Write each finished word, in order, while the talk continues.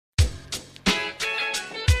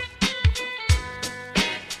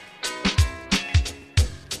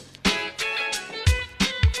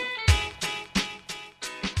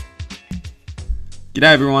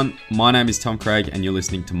G'day everyone, my name is Tom Craig and you're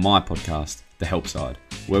listening to my podcast, The Help Side,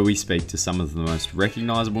 where we speak to some of the most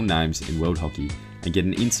recognisable names in world hockey and get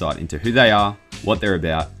an insight into who they are, what they're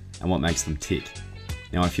about, and what makes them tick.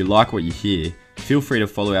 Now if you like what you hear, feel free to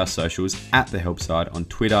follow our socials at The Help Side on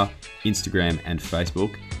Twitter, Instagram and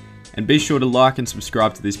Facebook, and be sure to like and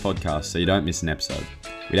subscribe to this podcast so you don't miss an episode.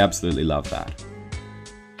 We'd absolutely love that.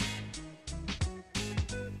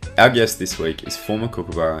 Our guest this week is former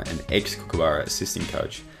Kookaburra and ex-Kookaburra assistant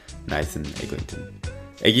coach, Nathan Eglington.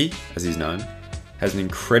 Eggy, as he's known, has an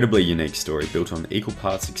incredibly unique story built on equal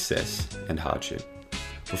parts success and hardship.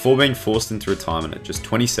 Before being forced into retirement at just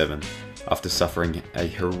 27, after suffering a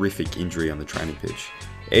horrific injury on the training pitch,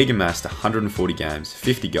 Egg amassed 140 games,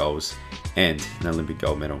 50 goals, and an Olympic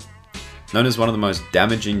gold medal. Known as one of the most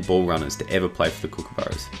damaging ball runners to ever play for the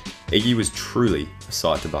Kookaburras, Eggy was truly a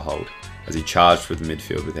sight to behold, as he charged through the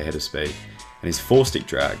midfield with a head of speed, and his four-stick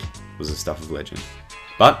drag was the stuff of legend.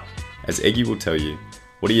 But, as Eggy will tell you,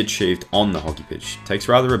 what he achieved on the hockey pitch takes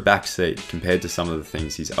rather a back seat compared to some of the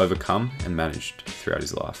things he's overcome and managed throughout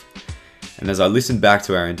his life. And as I listened back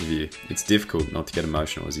to our interview, it's difficult not to get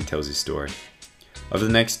emotional as he tells his story. Over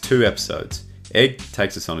the next 2 episodes, Egg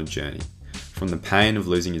takes us on a journey, from the pain of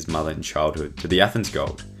losing his mother in childhood to the Athens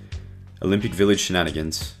Gold, Olympic Village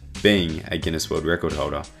shenanigans, being a Guinness World Record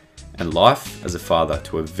holder, and life as a father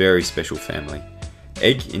to a very special family.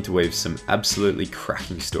 Egg interweaves some absolutely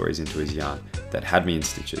cracking stories into his yarn that had me in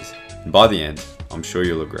stitches. And by the end, I'm sure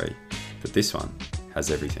you'll agree that this one has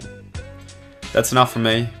everything. That's enough from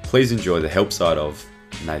me. Please enjoy the help side of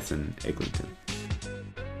Nathan Eglington.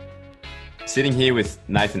 Sitting here with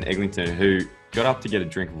Nathan Eglington, who got up to get a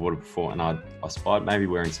drink of water before, and I spied maybe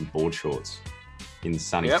wearing some board shorts in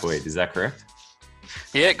sunny Tweed. Is that correct?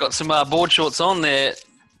 Yeah, got some board shorts on there.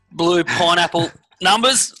 Blue pineapple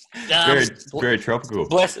numbers. Very tropical.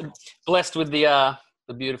 Blessed with the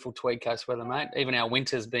beautiful Tweed Coast weather, mate. Even our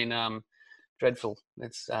winter's been dreadful.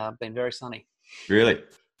 It's been very sunny. Really?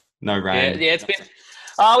 No rain? Yeah, it's been...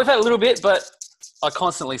 we've had a little bit, but I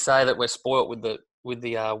constantly say that we're spoilt with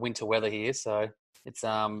the winter weather here, so it's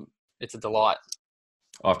a delight.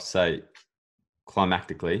 I have to say,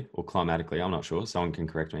 climatically, I'm not sure, someone can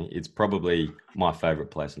correct me, it's probably my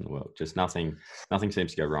favourite place in the world. Just nothing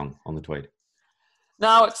seems to go wrong on the Tweed.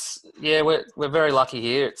 No, we're very lucky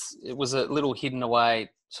here. It was a little hidden away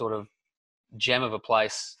sort of gem of a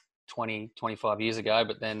place 25 years ago,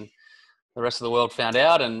 but then the rest of the world found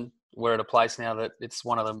out, and we're at a place now that it's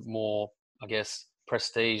one of the more, I guess,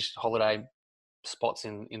 prestige holiday spots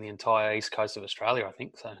in the entire east coast of Australia, I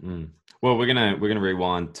think. So. Well, we're gonna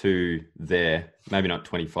rewind to there, maybe not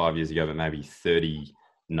 25 years ago, but maybe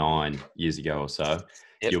 39 years ago or so.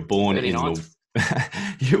 Yep, You're born 39.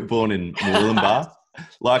 You're born in Moolumbar,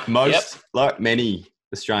 like many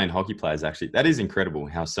Australian hockey players. Actually, that is incredible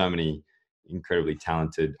how so many incredibly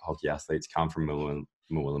talented hockey athletes come from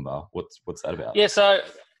Moolumbar. What's that about? Yeah, so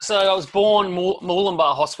I was born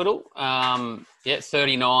Moolumbar Hospital.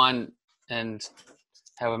 39 and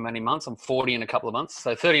however many months. I'm 40 in a couple of months.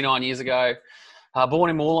 So 39 years ago, born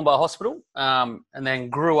in Moolumbar Hospital, and then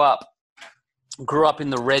grew up in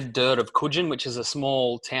the red dirt of Coogin, which is a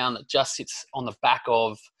small town that just sits on the back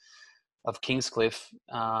of Kingscliff,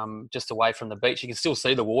 just away from the beach. You can still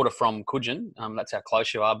see the water from Coogin. That's how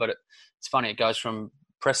close you are. But it's funny, it goes from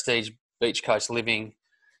prestige beach coast living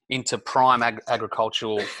into prime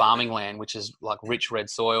agricultural farming land, which is like rich red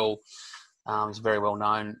soil. It's very well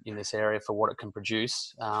known in this area for what it can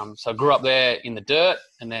produce. So I grew up there in the dirt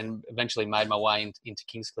and then eventually made my way into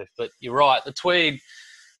Kingscliff. But you're right, the Tweed,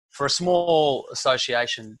 for a small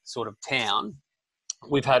association sort of town,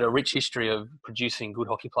 we've had a rich history of producing good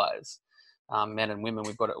hockey players, men and women.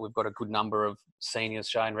 We've got a good number of senior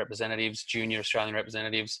Australian representatives, junior Australian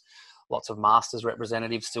representatives, lots of Masters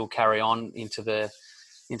representatives still carry on into the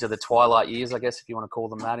twilight years, I guess, if you want to call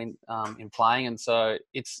them that, in playing. And so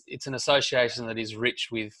it's an association that is rich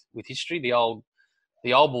with history. The old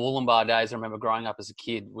Moolumbar days, I remember growing up as a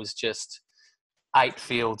kid, was just 8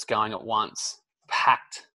 fields going at once,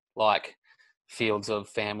 packed like fields of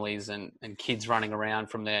families and kids running around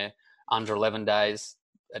from their under 11 days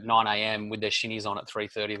at 9 a.m. with their shinnies on at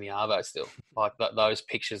 3:30 in the arvo still. Like those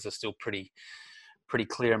pictures are still pretty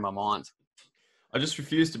clear in my mind. I just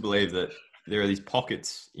refuse to believe that there are these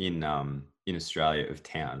pockets in Australia of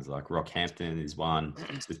towns, like Rockhampton is one,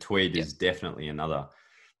 the Tweed is definitely another.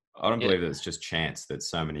 I don't believe that it's just chance that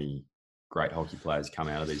so many great hockey players come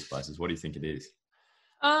out of these places. What do you think it is?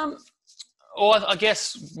 Well, I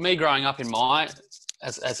guess me growing up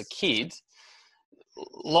as a kid,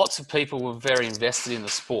 lots of people were very invested in the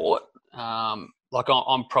sport. Like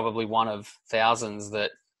I'm probably one of thousands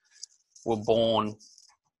that were born,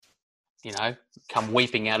 you know, come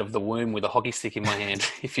weeping out of the womb with a hockey stick in my hand,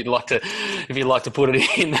 if you'd like to put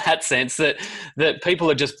it in that sense, that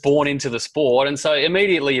people are just born into the sport. And so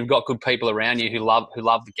immediately you've got good people around you who love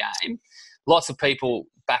the game. Lots of people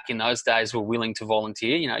back in those days were willing to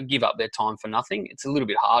volunteer, you know, give up their time for nothing. It's a little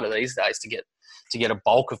bit harder these days to get a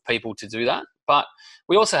bulk of people to do that. But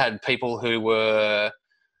we also had people who were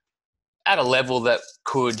at a level that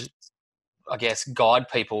could, I guess, guide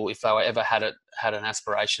people if they were ever had an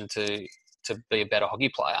aspiration to be a better hockey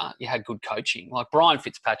player. You had good coaching. Like Brian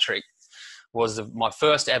Fitzpatrick was my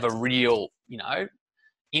first ever real, you know,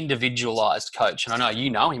 individualised coach. And I know you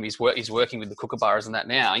know him. He's working with the Kookaburras and that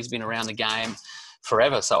now. He's been around the game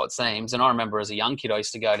forever, so it seems. And I remember as a young kid, I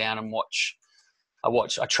used to go down and watch.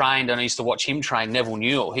 I trained and I used to watch him train Neville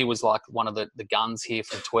Newell. He was like one of the guns here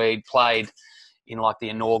from Tweed, played in like the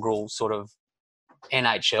inaugural sort of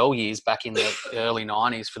NHL years back in the early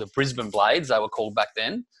 90s for the Brisbane Blades, they were called back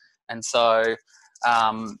then. And so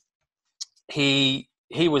he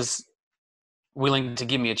was willing to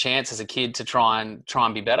give me a chance as a kid to try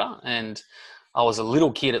and be better. And I was a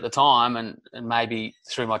little kid at the time, and maybe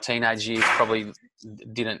through my teenage years probably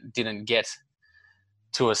didn't get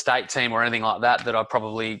to a state team or anything like that I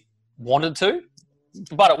probably wanted to.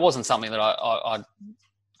 But it wasn't something that I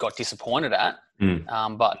got disappointed at.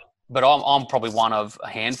 But I'm probably one of a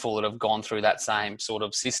handful that have gone through that same sort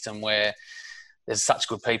of system where there's such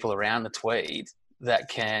good people around the Tweed that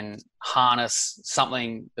can harness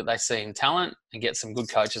something that they see in talent and get some good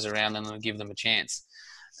coaches around them and give them a chance.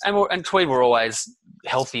 And Tweed were always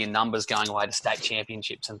healthy in numbers going away to state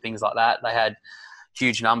championships and things like that. They had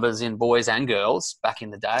huge numbers in boys and girls back in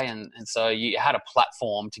the day. And so you had a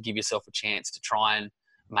platform to give yourself a chance to try and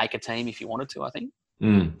make a team if you wanted to, I think.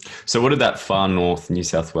 So what did that far north New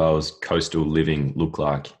South Wales coastal living look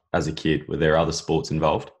like as a kid? Were there other sports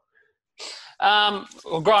involved?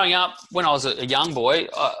 Well, growing up, when I was a young boy,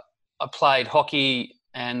 I played hockey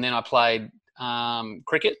and then I played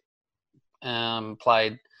cricket.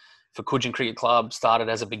 Played for Coogin Cricket Club, started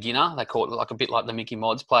as a beginner. They call it like a bit like the Mickey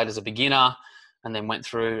Mods, played as a beginner and then went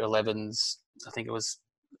through 11s. I think it was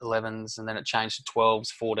 11s and then it changed to 12s,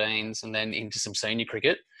 14s and then into some senior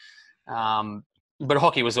cricket. But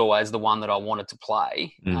hockey was always the one that I wanted to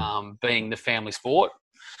play, being the family sport.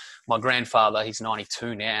 My grandfather, he's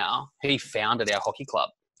 92 now, he founded our hockey club.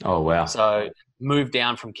 Oh, wow. So moved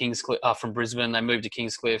down from from Brisbane. They moved to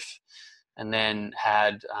Kingscliff and then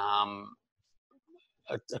had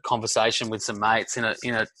a conversation with some mates in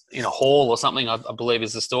a hall or something, I believe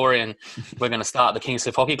is the story. And we're going to start the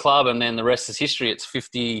Kingscliff Hockey Club. And then the rest is history. It's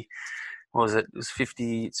 50, what was it? It was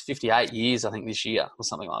 50, it's 58 years, I think, this year or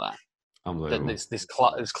something like that. Unbelievable. This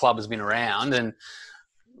club has been around, and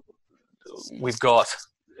we've got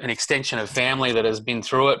an extension of family that has been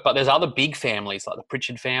through it. But there's other big families like the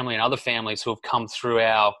Pritchard family and other families who have come through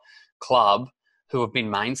our club who have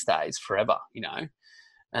been mainstays forever, you know,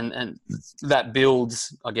 and that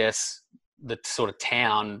builds, I guess, the sort of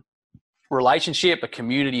town relationship, a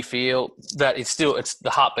community feel that it's the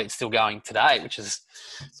heartbeat's still going today, which is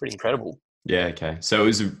pretty incredible. Yeah, okay. So it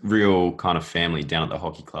was a real kind of family down at the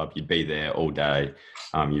hockey club. You'd be there all day.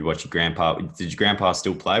 You'd watch your grandpa. Did your grandpa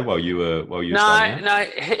still play while you were studying out? No,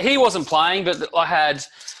 he wasn't playing, but I had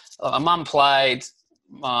my mum played,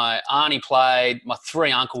 my auntie played, my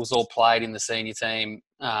three uncles all played in the senior team.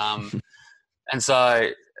 And so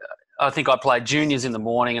I think I played juniors in the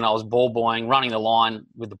morning and I was ball boying, running the line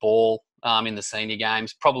with the ball in the senior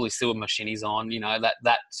games, probably still with my shinnies on, you know,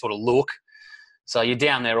 that sort of look. So you're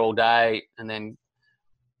down there all day and then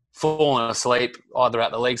falling asleep either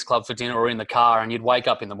at the Leagues Club for dinner or in the car, and you'd wake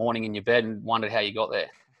up in the morning in your bed and wondered how you got there.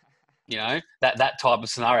 You know, that type of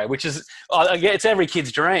scenario, which is, it's every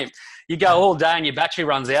kid's dream. You go all day and your battery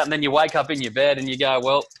runs out and then you wake up in your bed and you go,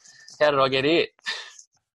 well, how did I get here?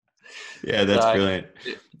 Yeah, that's brilliant.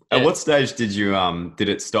 Yeah. At what stage did you did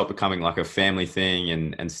it stop becoming like a family thing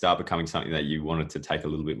and start becoming something that you wanted to take a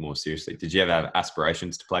little bit more seriously? Did you ever have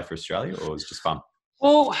aspirations to play for Australia, or was it just fun?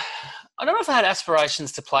 Well, I don't know if I had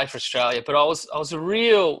aspirations to play for Australia, but I was a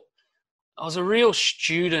real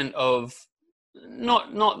student of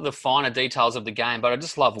not the finer details of the game, but I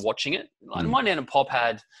just love watching it. Like my nan and pop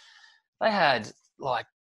had like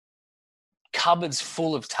cupboards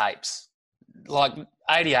full of tapes, like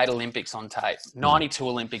 88 Olympics on tape, 92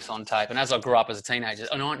 Olympics on tape. And as I grew up as a teenager,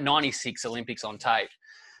 96 Olympics on tape,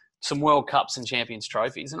 some World Cups and Champions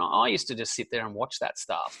trophies. And I used to just sit there and watch that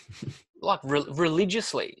stuff like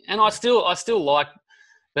religiously. And I still like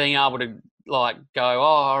being able to like go,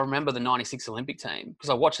 I remember the 96 Olympic team because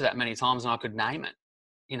I watched it that many times and I could name it,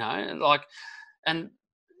 you know, like, and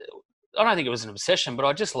I don't think it was an obsession, but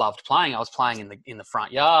I just loved playing. I was playing in the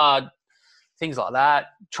front yard, things like that,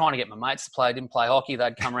 trying to get my mates to play. I didn't play hockey.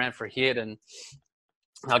 They'd come around for a hit and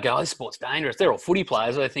I'd go, oh, this sport's dangerous. They're all footy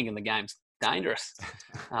players. They're thinking the game's dangerous.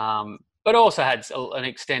 But I also had an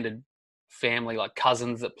extended family, like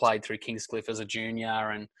cousins that played through Kingscliff as a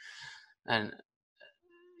junior. And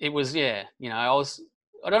it was, I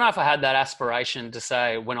don't know if I had that aspiration to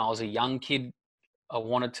say when I was a young kid, I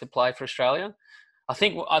wanted to play for Australia. I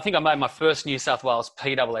think I made my first New South Wales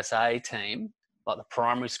PWSA team, like the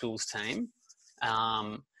primary schools team.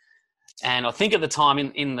 And I think at the time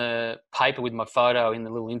in the paper with my photo in the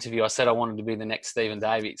little interview, I said I wanted to be the next Stephen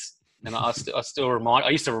Davies. And I used to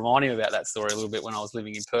remind him about that story a little bit when I was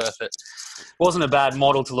living in Perth. It wasn't a bad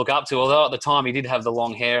model to look up to, although at the time he did have the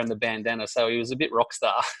long hair and the bandana, so he was a bit rock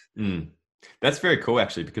star. That's very cool,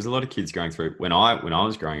 actually, because a lot of kids going through, when I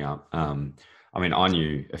was growing up, I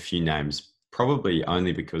knew a few names probably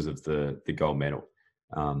only because of the gold medal.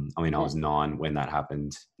 I was 9 when that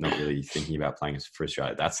happened, not really thinking about playing for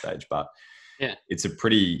Australia at that stage, but it's a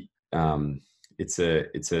pretty, it's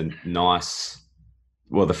a nice,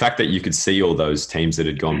 well, the fact that you could see all those teams that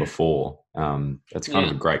had gone before, that's kind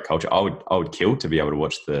of a great culture. I would kill to be able to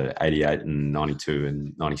watch the 88 and 92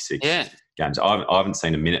 and 96 games. I haven't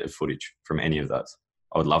seen a minute of footage from any of those.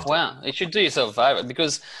 I would love to. Wow. You should do yourself a favour,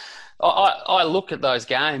 because I look at those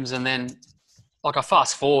games and then, like, I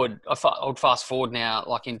would fast forward now,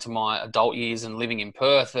 like into my adult years and living in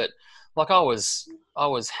Perth, that like I was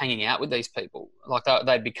hanging out with these people. Like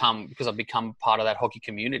they'd become, because I've become part of that hockey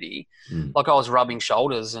community. Like I was rubbing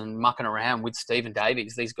shoulders and mucking around with Stephen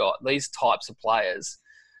Davies, these types of players.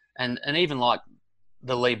 And even like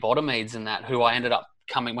the Lee Bottomeads and that, who I ended up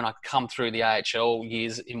when I come through the AHL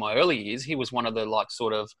years, in my early years, he was one of the like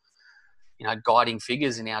sort of, guiding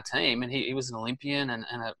figures in our team. And he was an Olympian and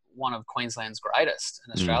one of Queensland's greatest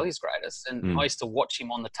and Australia's greatest. And I used to watch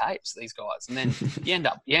him on the tapes, these guys. And then you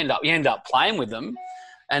end up playing with them.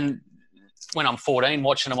 And when I'm 14,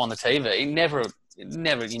 watching them on the TV, never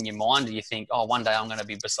in your mind do you think, oh, one day I'm going to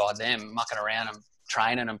be beside them, mucking around and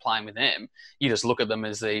training and playing with them. You just look at them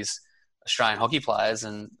as these Australian hockey players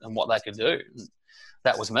and what they could do. And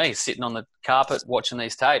that was me sitting on the carpet watching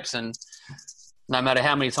these tapes, and no matter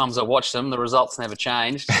how many times I watched them, the results never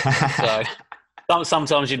changed. So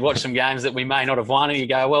sometimes you'd watch some games that we may not have won, and you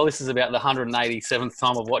go, well, this is about the 187th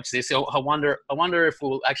time I've watched this. I wonder if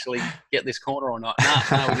we'll actually get this corner or not.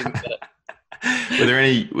 No, we didn't get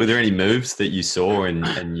it. Were there any moves that you saw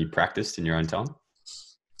and you practiced in your own time?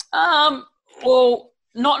 Well,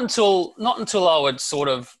 not until I would sort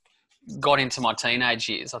of got into my teenage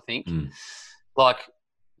years, I think. Like,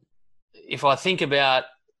 if I think about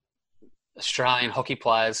Australian hockey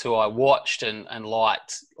players who I watched and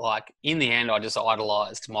liked, like in the end, I just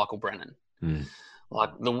idolised Michael Brennan.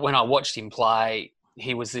 Like when I watched him play,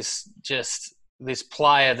 he was this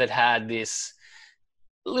player that had this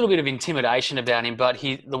little bit of intimidation about him, but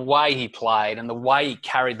the way he played and the way he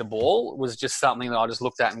carried the ball was just something that I just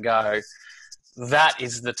looked at and go, that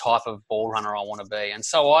is the type of ball runner I want to be. And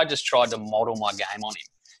so I just tried to model my game on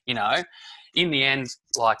him, In the end,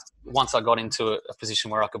 like once I got into a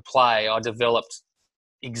position where I could play, I developed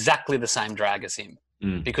exactly the same drag as him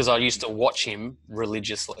because I used to watch him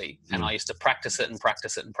religiously and I used to practice it and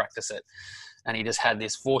practice it and practice it. And he just had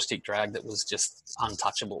this 4-stick drag that was just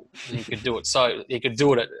untouchable. And he could do it. So he could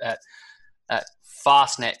do it at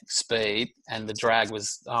fast net speed, and the drag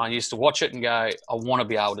was, I used to watch it and go, I want to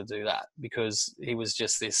be able to do that, because he was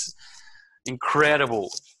just this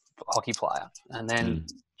incredible hockey player. And then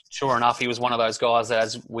sure enough, he was one of those guys that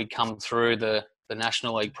as we come through the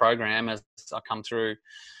National League program, as I come through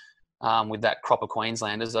with that crop of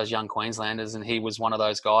Queenslanders, those young Queenslanders, and he was one of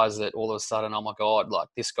those guys that all of a sudden, oh my God, like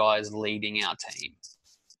this guy is leading our team.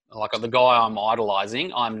 Like the guy I'm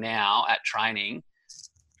idolising, I'm now at training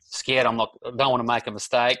scared. I don't want to make a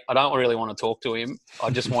mistake. I don't really want to talk to him. I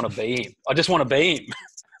just want to be him. I just want to be him.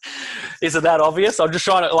 Is it that obvious? I'm just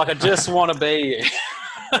trying to, I just want to be him.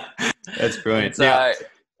 That's brilliant. So,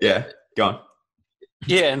 yeah, go on.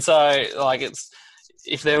 Yeah, and so like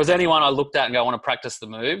if there was anyone I looked at and go, I want to practice the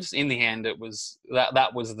moves, in the end it was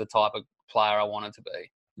that was the type of player I wanted to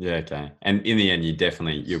be. Yeah, okay. And in the end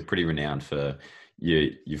you're pretty renowned for your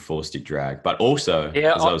 4-stick drag. But also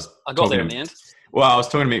I got there in the end. Well, I was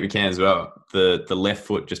talking to Mick McCann as well. The left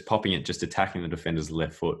foot, just popping it, just attacking the defender's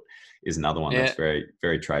left foot is another one that's very,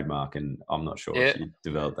 very trademark, and I'm not sure if you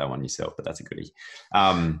developed that one yourself, but that's a goodie.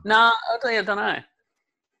 No, I don't know.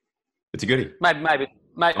 It's a goodie. Maybe.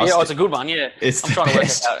 Yeah, it's a good one. Yeah, I'm trying to work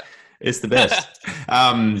it out. It's the best.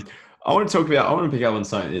 I want to pick up on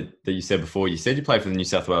something that you said before. You said you played for the New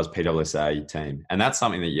South Wales PWSA team, and that's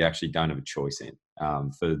something that you actually don't have a choice in.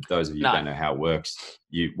 For those of you who No. don't know how it works,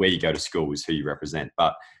 where you go to school is who you represent.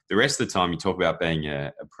 But the rest of the time, you talk about being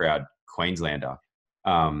a proud Queenslander.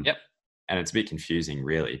 Yep. And it's a bit confusing,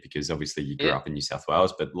 really, because obviously you grew Yep. up in New South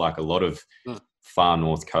Wales, but like a lot of far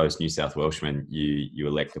north coast New South Welshmen, you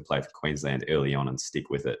elect to play for Queensland early on and stick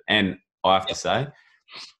with it. And I have to say,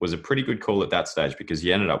 was a pretty good call at that stage because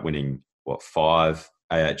you ended up winning, 5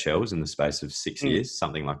 AHLs in the space of 6 years,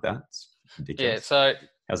 something like that. It's ridiculous. Yeah, so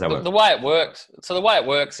how's that work? The way it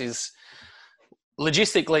works is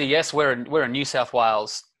logistically, yes, we're a New South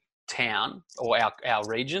Wales town or our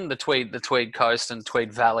region. The Tweed Coast and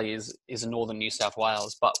Tweed Valley is northern New South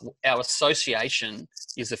Wales, but our association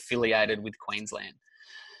is affiliated with Queensland.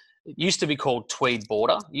 It used to be called Tweed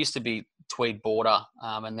Border. It used to be Tweed Border,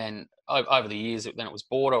 and then over the years, then it was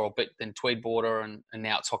Border, then Tweed Border, and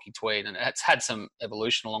now it's Hockey Tweed, and it's had some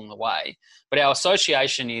evolution along the way. But our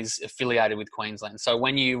association is affiliated with Queensland. So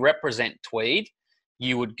when you represent Tweed,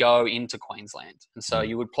 you would go into Queensland, and so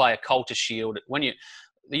you would play a Coulter Shield.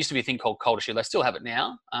 There used to be a thing called Coulter Shield. They still have it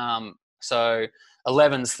now. So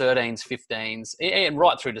 11s, 13s, 15s, and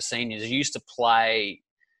right through to seniors, you used to play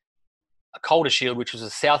a Coulter Shield, which was a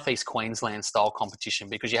Southeast Queensland style competition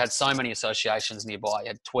because you had so many associations nearby. You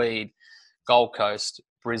had Tweed, Gold Coast,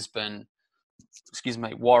 Brisbane,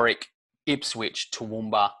 Warwick, Ipswich,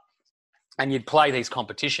 Toowoomba, and you'd play these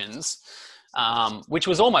competitions, which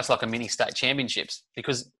was almost like a mini state championships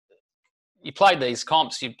because you played these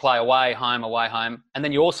comps, you'd play away, home, and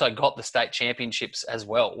then you also got the state championships as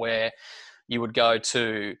well, where you would go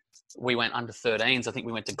to, we went under 13s, I think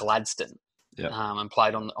we went to Gladstone. Yep. And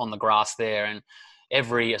played on the grass there, and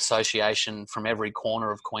every association from every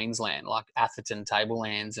corner of Queensland, like Atherton,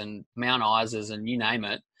 Tablelands, and Mount Isas, and you name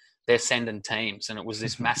it, they're sending teams, and it was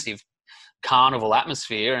this massive carnival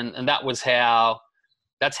atmosphere, and that's how.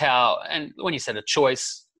 And when you said a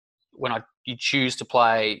choice, you choose to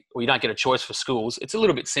play, or you don't get a choice for schools, it's a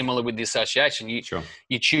little bit similar with the association.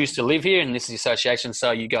 You choose to live here, and this is the association,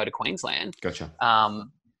 so you go to Queensland. Gotcha.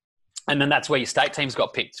 And then that's where your state teams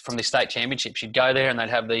got picked from the state championships. You'd go there and they'd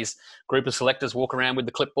have these group of selectors walk around with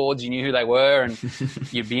the clipboards. You knew who they were, and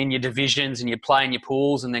you'd be in your divisions and you'd play in your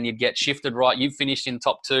pools, and then you'd get shifted, right? You've finished in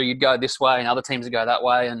top 2, you'd go this way and other teams would go that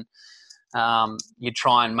way. And you'd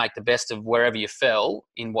try and make the best of wherever you fell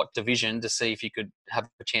in what division to see if you could have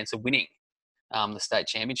a chance of winning the state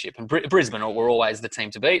championship. And Brisbane were always the team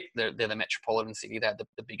to beat. They're the metropolitan city. They had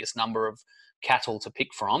the biggest number of cattle to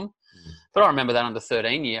pick from. But I remember that under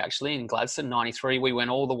 13 year, actually, in Gladstone, 93, we went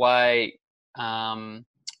all the way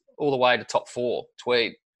to top 4,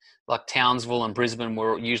 Tweed. Like Townsville and Brisbane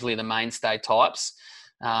were usually the mainstay types.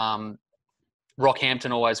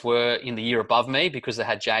 Rockhampton always were in the year above me because they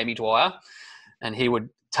had Jamie Dwyer, and he would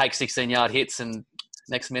take 16-yard hits, and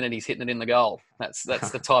next minute he's hitting it in the goal. That's the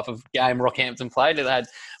type of game Rockhampton played. They had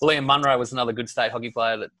Liam Munro was another good state hockey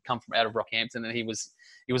player that come from out of Rockhampton, and he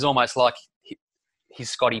was almost like his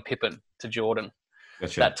Scottie Pippen to Jordan.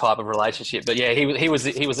 Gotcha. That type of relationship. But yeah, he was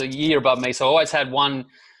a year above me, so I always had one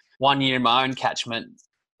year in my own catchment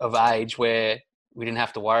of age where we didn't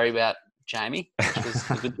have to worry about Jamie, which was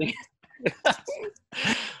a good thing.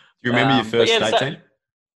 Do you remember your first state team?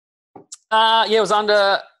 It was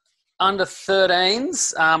under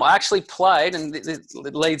 13s. I actually played, and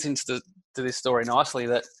it leads into this story nicely,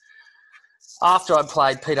 that after I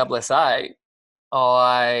played PWSA,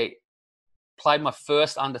 I played my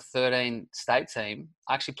first under 13 state team.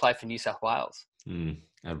 I actually played for New South Wales.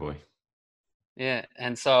 Oh boy. Yeah,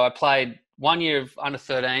 and so I played 1 year of under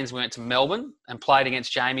 13s. We went to Melbourne and played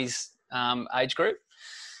against Jamie's age group.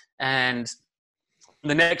 And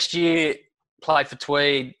the next year, played for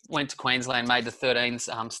Tweed, went to Queensland, made the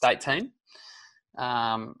 13s state team,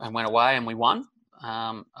 and went away and we won.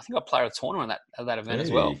 I think I played a tournament at that event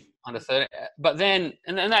as well, under 13. But then,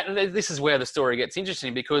 this is where the story gets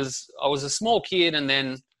interesting, because I was a small kid, and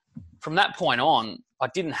then from that point on, I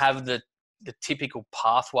didn't have the typical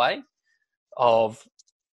pathway of,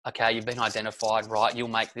 okay, you've been identified, right, you'll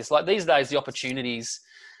make this. Like these days, the opportunities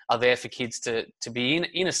are there for kids to be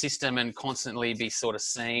in a system and constantly be sort of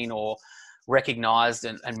seen or recognised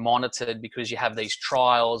and monitored, because you have these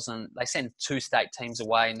trials, and they send 2 state teams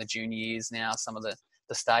away in the junior years now, some of the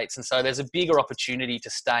states. And so there's a bigger opportunity to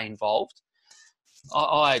stay involved.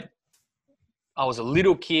 I was a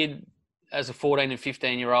little kid as a 14 and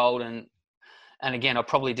 15-year-old, and again, I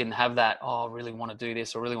probably didn't have that, I really want to do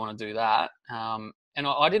this, or really want to do that. And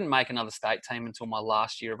I didn't make another state team until my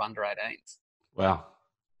last year of under 18s. Wow.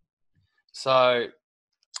 So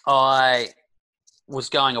I was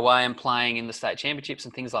going away and playing in the state championships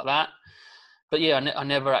and things like that. But yeah, I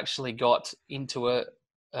never actually got into a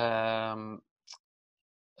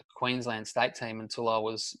Queensland state team until I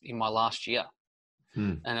was in my last year.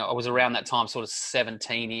 And I was around that time, sort of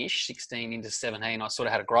 17-ish, 16 into 17. I sort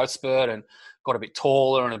of had a growth spurt and got a bit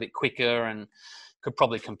taller and a bit quicker and could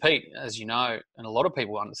probably compete, as you know, and a lot of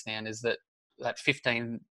people understand, is that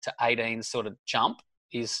 15 to 18 sort of jump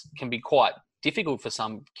can be quite difficult for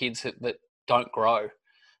some kids that don't grow.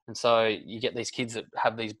 And so you get these kids that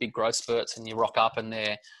have these big growth spurts and you rock up and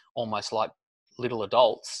they're almost like little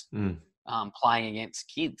adults playing against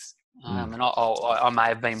kids. And I may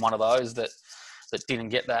have been one of those that didn't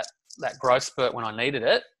get that growth spurt when I needed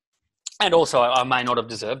it. And also I may not have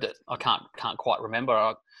deserved it. I can't quite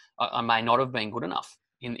remember. I may not have been good enough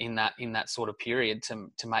in that sort of period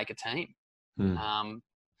to make a team.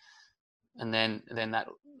 And then that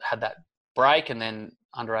had that break, and then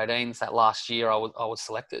under 18s that last year I was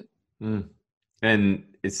selected. And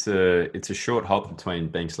it's a short hop between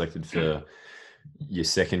being selected for your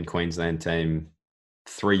second Queensland team.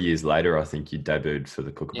 3 years later, I think you debuted for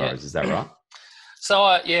the Kookaburras. Yeah. Is that right?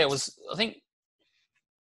 So it was, I think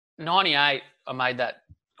 98 I made that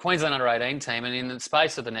Queensland under 18 team, and in the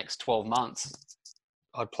space of the next 12 months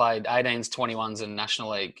I'd played 18s, 21s and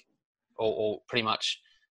National League, or pretty much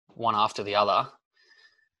one after the other.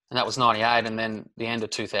 And that was 98. And then the end of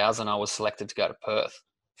 2000, I was selected to go to Perth.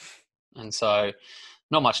 And so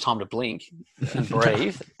not much time to blink and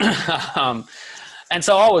breathe. And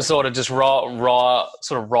so I was sort of just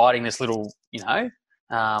sort of riding this little,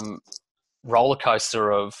 roller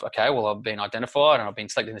coaster of, okay, well, I've been identified and I've been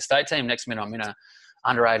selected in the state team. Next minute, I'm in a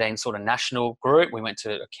under 18 sort of national group. We went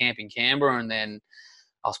to a camp in Canberra, and then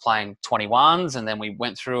I was playing 21s, and then we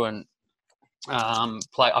went through and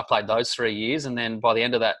I played those 3 years, and then by the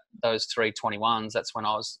end of those 3 21s, that's when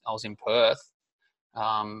I was in Perth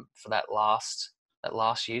for that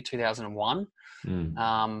last year, 2001.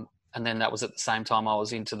 And then that was at the same time I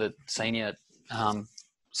was into the senior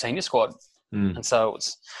squad, and so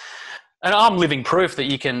and I'm living proof that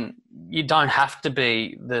you don't have to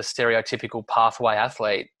be the stereotypical pathway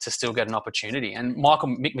athlete to still get an opportunity. And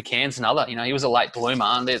Mick McCann's another. He was a late bloomer,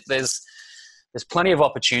 and there's plenty of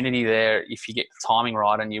opportunity there if you get the timing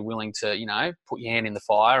right and you're willing to, put your hand in the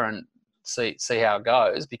fire and see how it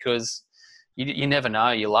goes, because you never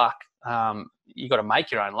know your luck. You got to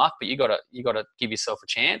make your own luck, but you got to give yourself a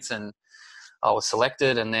chance. And I was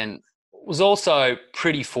selected, and then was also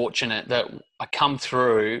pretty fortunate that I come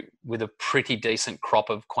through with a pretty decent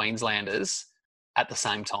crop of Queenslanders at the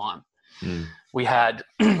same time. We had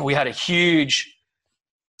a huge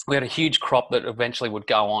crop that eventually would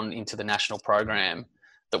go on into the national program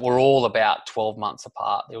that were all about 12 months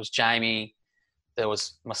apart. There was Jamie, there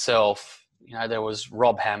was myself, there was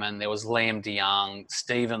Rob Hammond, there was Liam DeYoung,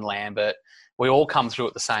 Stephen Lambert. We all come through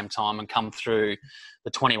at the same time and come through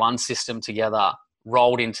the 21 system together,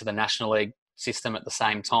 rolled into the National League system at the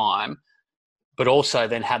same time, but also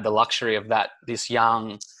then had the luxury of this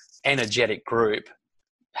young, energetic group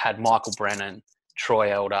had Michael Brennan,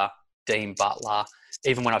 Troy Elder, Dean Butler.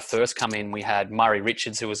 Even when I first come in, we had Murray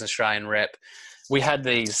Richards, who was an Australian rep. We had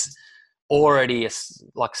these already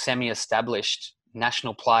like semi-established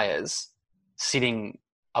national players sitting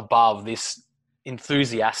above this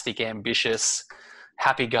enthusiastic, ambitious,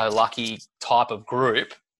 happy-go-lucky type of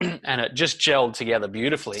group. And it just gelled together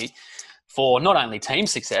beautifully for not only team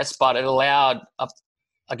success, but it allowed, a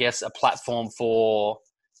platform for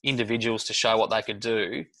individuals to show what they could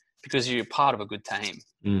do, because you're part of a good team,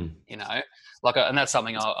 and that's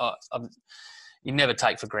something you never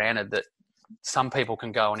take for granted, that some people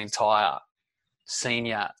can go an entire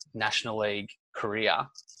senior National League career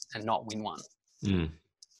and not win one.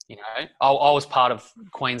 I was part of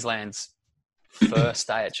Queensland's first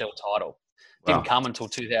AHL title. Didn't come until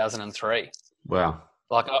 2003. Wow.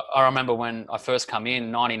 Like I remember when I first come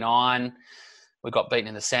in, 99, we got beaten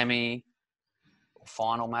in the semi, or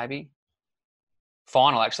final maybe.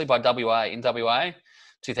 Final actually by WA. In WA.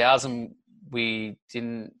 2000 we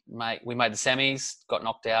made the semis, got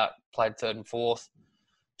knocked out, played third and fourth.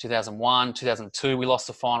 2001, 2002 we lost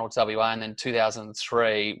the final to WA, and then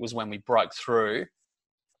 2003 was when we broke through.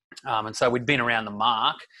 And so we'd been around the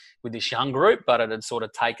mark with this young group, but it had sort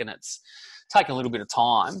of taken a little bit of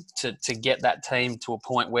time to get that team to a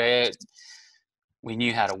point where we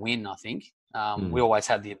knew how to win, I think. We always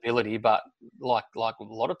had the ability, but like with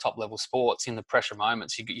a lot of top level sports, in the pressure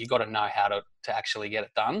moments, you got to know how to actually get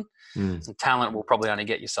it done. And talent will probably only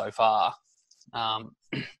get you so far.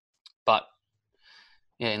 But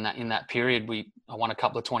in that period, I won a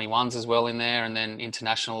couple of 21s as well in there, and then into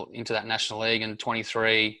that national league in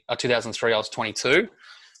 2003, I was 22,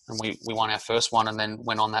 and we won our first one, and then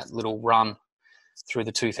went on that little run through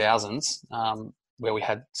the 2000s where we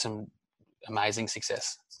had some amazing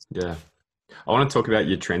success. Yeah. I want to talk about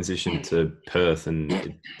your transition to Perth, and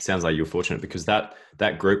it sounds like you're fortunate because that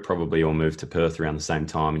group probably all moved to Perth around the same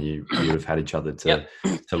time, and you would have had each other to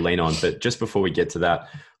lean on. But just before we get to that,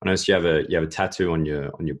 I noticed you have a tattoo on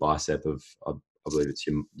your bicep of I believe it's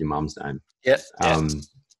your mum's name. Yeah.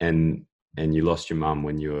 And you lost your mum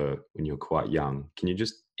when you were quite young. Can you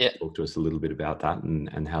just talk to us a little bit about that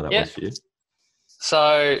and how that was for you?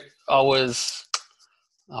 So I was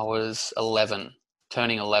 11,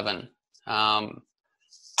 turning 11.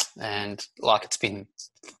 And like it's been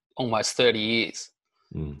almost 30 years,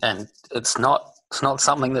 and it's not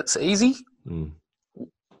something that's easy.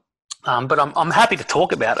 But I'm happy to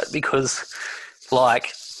talk about it because,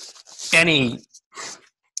 like, any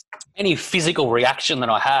physical reaction that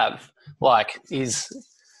I have, like, is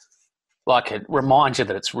like it reminds you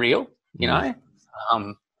that it's real, you know.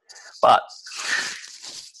 But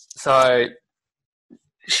so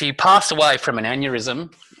she passed away from an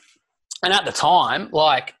aneurysm. And at the time,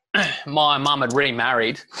 like, my mum had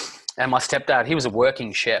remarried, and my stepdad, he was a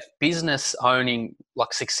working chef, business owning,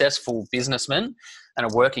 like, successful businessman and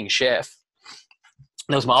a working chef.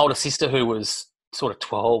 There was my older sister who was sort of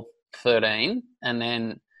 12, 13, and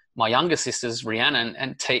then my younger sisters, Rhiannon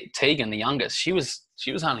and Tegan, the youngest, she was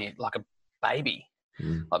only like a baby,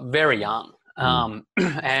 like very young.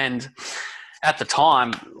 And at the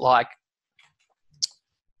time, like,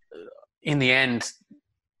 in the end,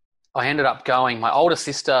 I ended up going, my older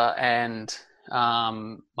sister and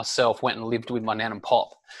myself went and lived with my nan and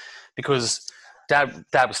pop because dad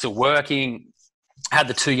was still working, had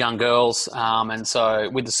the two young girls. And so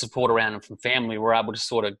with the support around them from family, we were able to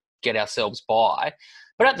sort of get ourselves by.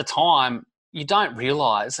 But at the time, you don't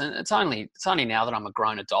realise, and it's only now that I'm a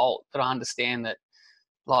grown adult that I understand that,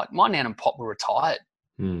 like, my nan and pop were retired,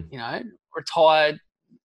 you know,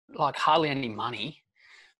 like hardly any money.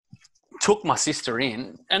 Took my sister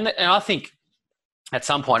in, and I think at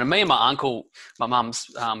some point, and me and my uncle, my mum's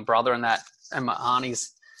brother, and my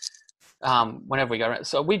aunties, whenever we go around,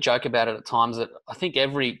 so we joke about it at times that I think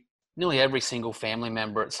nearly every single family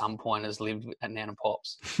member at some point has lived at Nan and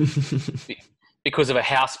Pop's because of a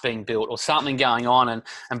house being built or something going on.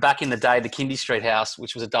 And back in the day, the Kindy Street house,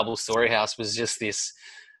 which was a double-story house, was just this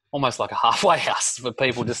almost like a halfway house for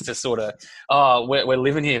people just to sort of, we're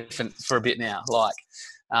living here for a bit now, like.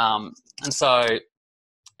 And so,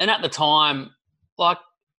 and at the time, like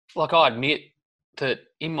I admit that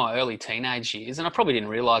in my early teenage years, and I probably didn't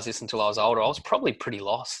realize this until I was older, I was probably pretty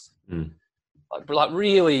lost. Like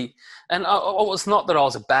really, and it was not that I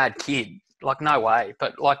was a bad kid, like no way,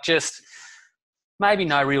 but like just maybe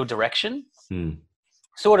no real direction,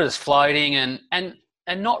 sort of just floating and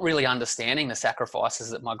not really understanding the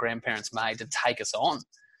sacrifices that my grandparents made to take us on.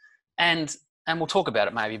 And we'll talk about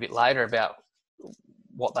it maybe a bit later about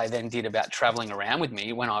what they then did about traveling around with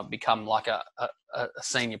me when I become like a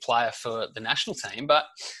senior player for the national team. But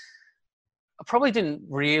it probably doesn't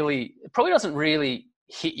really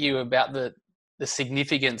hit you about the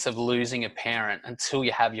significance of losing a parent until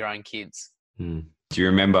you have your own kids. Do you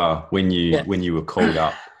remember when you were called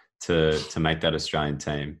up to make that Australian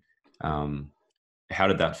team? How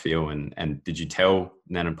did that feel? And did you tell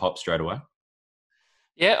Nan and Pop straight away?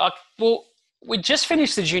 Yeah, well, we just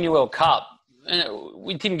finished the Junior World Cup.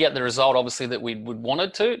 We didn't get the result, obviously, that we would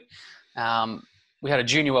wanted to. We had a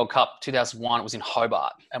Junior World Cup 2001. It was in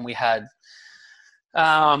Hobart, and we had,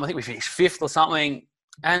 I think we finished 5th or something.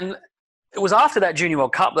 And it was after that Junior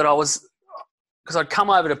World Cup that because I'd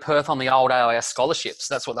come over to Perth on the old AIS scholarships.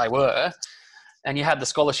 That's what they were. And you had the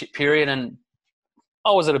scholarship period, and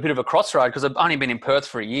I was at a bit of a crossroad because I'd only been in Perth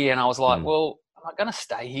for a year, and I was like, well, am I going to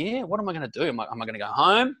stay here? What am I going to do? Am I going to go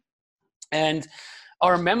home? And I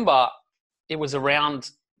remember it was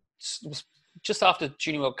just after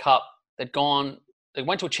Junior World Cup. They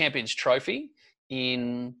went to a Champions Trophy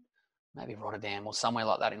in maybe Rotterdam or somewhere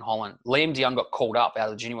like that in Holland. Liam de Jong got called up out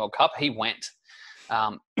of the Junior World Cup. He went.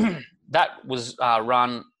 That was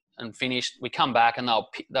run and finished. We come back, and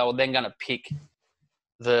they were then going to pick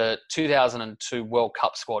the 2002 World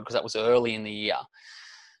Cup squad because that was early in the year,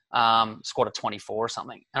 squad of 24 or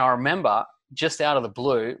something. And I remember just out of the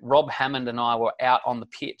blue, Rob Hammond and I were out on the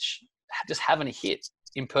pitch just having a hit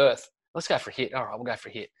in Perth. Let's go for a hit. All right, we'll go for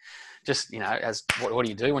a hit. Just, as what do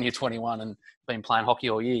you do when you're 21 and been playing hockey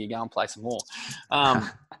all year? You go and play some more.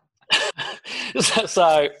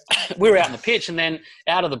 So we were out on the pitch, and then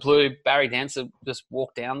out of the blue, Barry Dancer just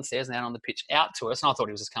walked down the stairs and out on the pitch out to us. And I thought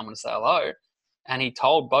he was just coming to say hello. And he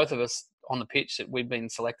told both of us on the pitch that we'd been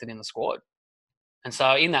selected in the squad. And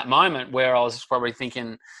so in that moment where I was probably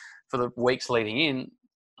thinking for the weeks leading in,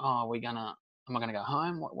 am I going to go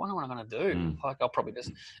home? What am I going to do? Like, I'll probably just,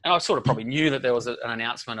 and I sort of probably knew that there was an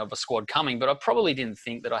announcement of a squad coming, but I probably didn't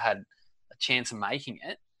think that I had a chance of making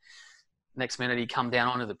it. Next minute, he come down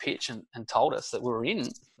onto the pitch and told us that we were in.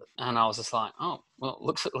 And I was just like, oh, well,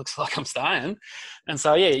 it looks like I'm staying. And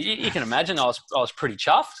so, yeah, you can imagine I was pretty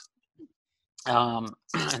chuffed.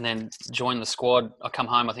 And then joined the squad. I come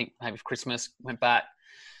home, I think maybe for Christmas, went back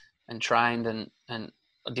and trained and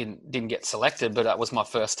I didn't get selected, but that was my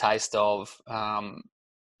first taste of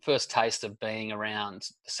being around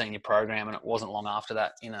the senior program. And it wasn't long after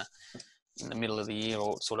that in the middle of the year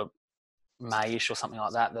or sort of May-ish or something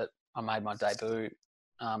like that I made my debut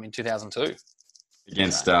in 2002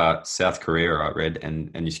 against South Korea. I read,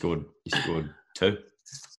 and you scored 2.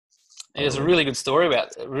 There's a really good story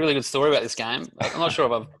about this game. I'm not sure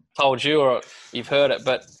if I've told you or you've heard it,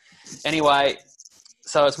 but anyway,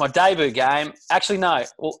 so it's my debut game. Actually, no.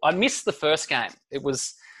 Well, I missed the first game. It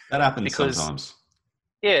was that happens sometimes.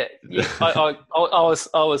 Yeah. I was.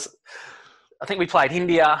 I think we played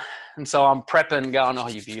India, and so I'm prepping, going, "Oh,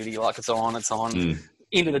 you beauty! Like it's on."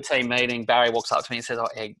 Into the team meeting, Barry walks up to me and says, "Oh,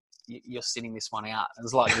 Egg, you're sitting this one out." It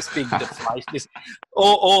was like this big deflation.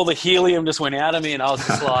 All the helium just went out of me, and I was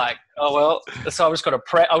just like, "Oh well." So I was got to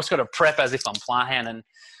prep. I was got to prep as if I'm playing, and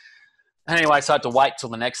anyway, so I had to wait till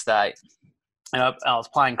the next day. And I was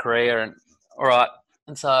playing Korea, and all right,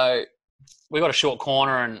 and so we got a short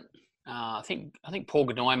corner, and I think Paul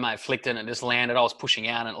Godoy may have flicked it, and it just landed. I was pushing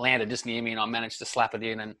out, and it landed just near me, and I managed to slap it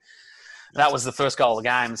in, and that was the first goal of the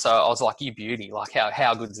game. So I was like, you beauty. Like,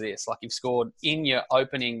 how good is this? Like, you've scored in your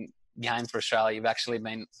opening game for Australia. You've actually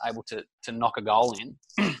been able to knock a goal in.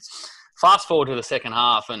 Fast forward to the second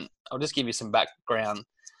half, and I'll just give you some background.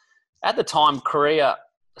 At the time,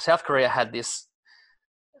 South Korea had this,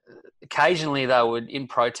 occasionally they would, in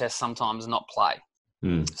protest, sometimes not play.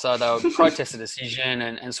 So they would protest a decision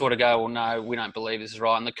and sort of go, well, no, we don't believe this is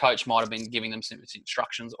right. And the coach might have been giving them some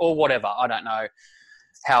instructions or whatever. I don't know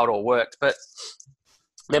how it all worked, but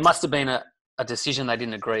there must have been a decision they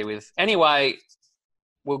didn't agree with. Anyway,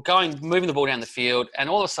 we're moving the ball down the field, and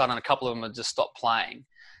all of a sudden a couple of them had just stopped playing.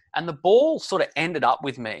 And the ball sort of ended up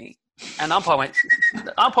with me, and umpire went,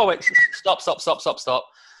 stop.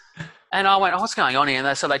 And I went, oh, what's going on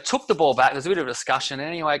here? So they took the ball back. There's a bit of a discussion.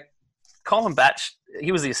 Anyway, Colin Batch,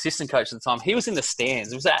 he was the assistant coach at the time. He was in the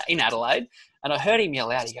stands. It was in Adelaide. And I heard him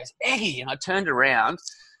yell out. He goes, Eggy. And I turned around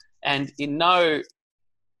and in no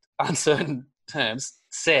uncertain terms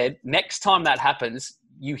said, next time that happens,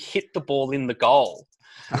 you hit the ball in the goal.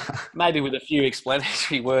 Maybe with a few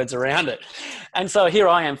explanatory words around it. And so here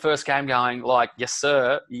I am, first game going like, yes,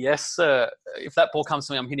 sir. If that ball comes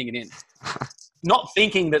to me, I'm hitting it in. Not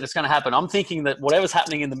thinking that it's going to happen. I'm thinking that whatever's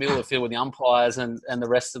happening in the middle of the field with the umpires and the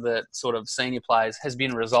rest of the sort of senior players has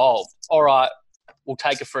been resolved. All right, we'll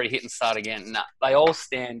take a free hit and start again. Nah, they all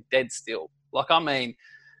stand dead still.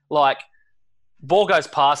 Ball goes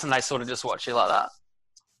past and they sort of just watch you like that.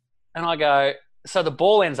 And I go, so the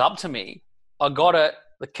ball ends up to me. I got it.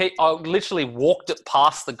 I literally walked it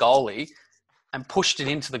past the goalie and pushed it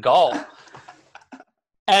into the goal.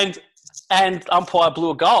 And umpire blew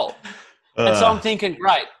a goal. And so I'm thinking,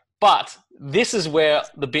 great, but this is where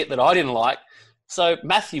the bit that I didn't like. So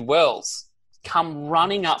Matthew Wells come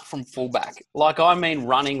running up from fullback.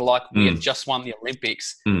 Running like we had just won the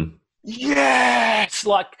Olympics. Yes!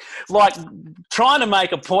 Like trying to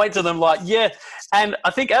make a point to them, like, yeah. And I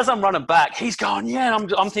think as I'm running back, he's going, yeah,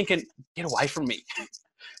 and I'm thinking, get away from me.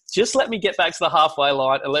 Just let me get back to the halfway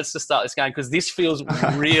line and let's just start this game because this feels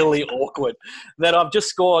really awkward that I've just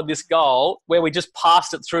scored this goal where we just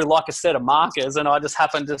passed it through like a set of markers and I just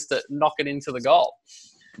happened just to knock it into the goal.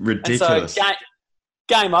 Ridiculous. And so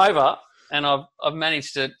game over, and I've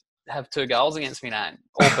managed to have 2 goals against me now,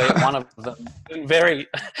 albeit one of them in very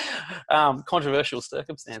controversial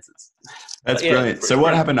circumstances. That's brilliant. So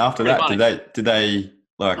what happened after that?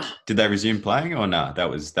 Did they resume playing or no? That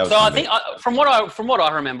was. So I think from what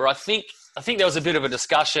I remember, I think there was a bit of a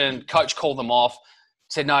discussion. Coach called them off,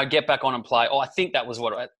 said no, get back on and play. I think that was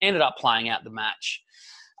what it ended up playing out the match.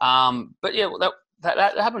 But yeah,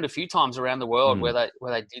 that happened a few times around the world where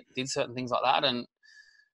they did certain things like that, and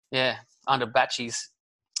yeah, under Batchy's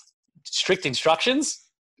strict instructions,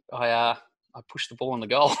 I pushed the ball on the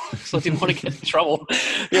goal, so I didn't want to get in trouble.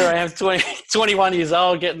 Here I am, 21 years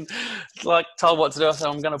old, getting told what to do. I said,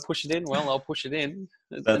 I'm going to push it in. Well, I'll push it in.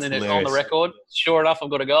 And then it's on the record. Sure enough, I've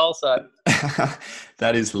got a goal. So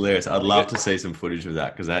That is hilarious. I'd love to see some footage of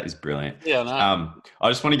that because that is brilliant. Yeah, no. I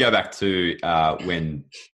just want to go back to when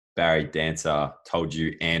Barry Dancer told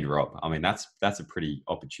you and Rob. I mean, that's a pretty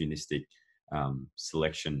opportunistic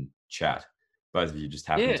selection chat. Both of you just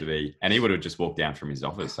happened to be, and he would have just walked down from his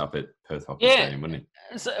office up at Perth Hockey Stadium, wouldn't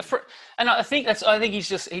he? So and I think he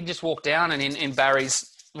just walked down and in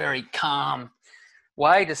Barry's very calm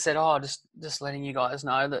way just said, just letting you guys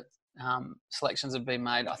know that selections have been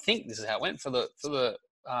made. I think this is how it went for the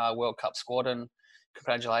World Cup squad, and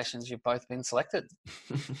congratulations, you've both been selected.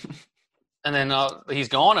 And then he's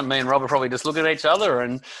gone, and me and Rob are probably just looking at each other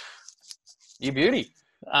and you beauty.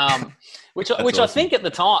 Which awesome. I think at the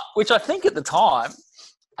time,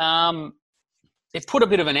 it put a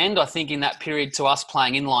bit of an end, I think, in that period to us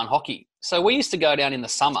playing inline hockey. So we used to go down in the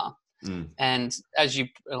summer, and as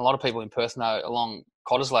a lot of people in Perth know, along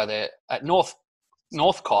Cottesloe there at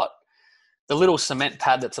Northcott, the little cement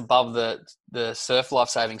pad that's above the surf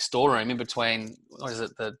life-saving storeroom in between, what is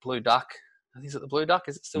it, the Blue Duck? I think, is it the Blue Duck?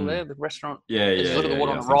 Is it still there? The restaurant? Yeah. You look at the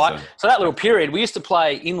water on the right. So that little period, we used to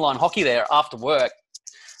play inline hockey there after work.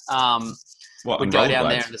 We'd go down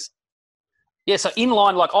there and just... Yeah, so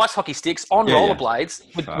inline, like ice hockey sticks on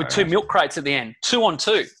rollerblades with two milk crates at the end,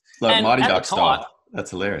 2-on-2. Like and Mighty Duck style.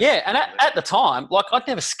 That's hilarious. Yeah, and at the time, like I'd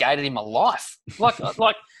never skated in my life. Like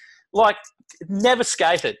never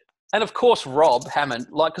skated. And of course, Rob Hammond,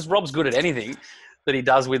 because Rob's good at anything that he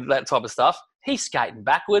does with that type of stuff, he's skating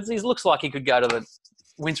backwards. He looks like he could go to the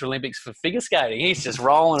Winter Olympics for figure skating. He's just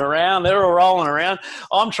rolling around. They're all rolling around.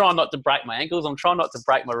 I'm trying not to break my ankles. I'm trying not to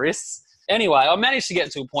break my wrists. Anyway, I managed to get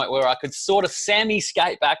to a point where I could sort of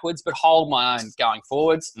semi-skate backwards but hold my own going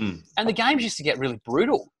forwards. And the games used to get really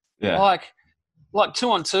brutal. Yeah. Like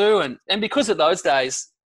 2-on-2. And because of those days,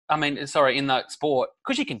 in that sport,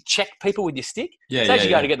 because you can check people with your stick. Yeah, so as you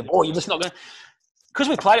go to get the ball, you're just not going to... Because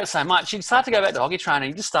we played it so much, you start to go back to hockey training,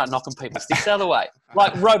 you just start knocking people's sticks out of the way,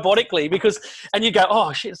 like robotically, and you go,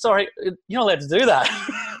 oh, shit, sorry, you're not allowed to do that.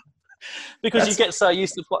 Because you get so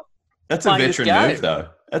used to playing. That's a veteran move, though.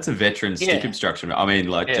 That's a veteran stick obstruction. I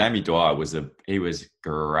mean, Jamie Dwyer was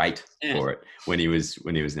great for it when he was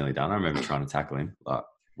nearly done. I remember trying to tackle him.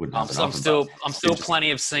 I'm still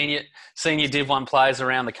plenty of senior Div 1 players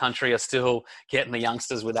around the country are still getting the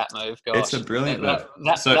youngsters with that move. Gosh, it's a brilliant move.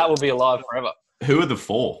 That will be alive forever. Who are the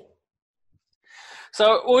four?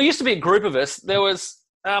 So, it used to be a group of us. There was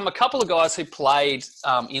a couple of guys who played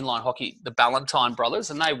inline hockey, the Ballantyne brothers,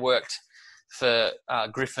 and they worked for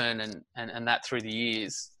Griffin and that through the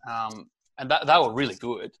years. And they were really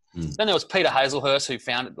good. Then there was Peter Hazelhurst, who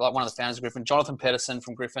founded, one of the founders of Griffin, Jonathan Pedersen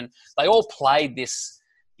from Griffin. They all played this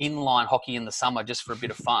inline hockey in the summer just for a bit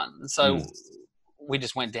of fun. And so we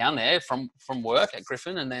just went down there from work at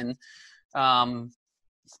Griffin and then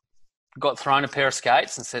got thrown a pair of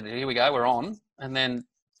skates and said, here we go, we're on. And then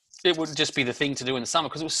it would just be the thing to do in the summer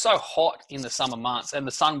because it was so hot in the summer months and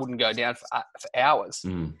the sun wouldn't go down for hours.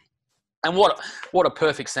 And what a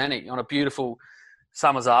perfect setting on a beautiful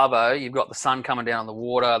summer's arvo. You've got the sun coming down on the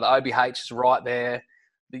water. The OBH is right there.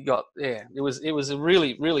 It was a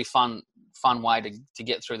really, really fun way to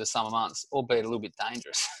get through the summer months, albeit a little bit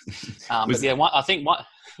dangerous. I think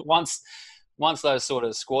once those sort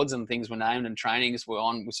of squads and things were named and trainings were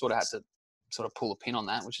on, we sort of had to sort of pull a pin on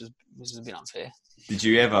that, which is a bit unfair. Did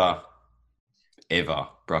you ever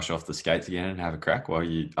brush off the skates again and have a crack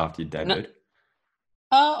after you debuted? No.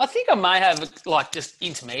 I think I may have just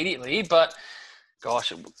intermediately, but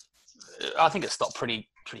gosh, I think it stopped pretty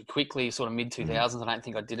quickly, sort of mid-2000s. I don't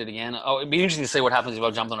think I did it again. It'd be interesting to see what happens if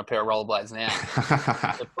I jumped on a pair of rollerblades now.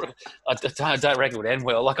 I don't reckon it would end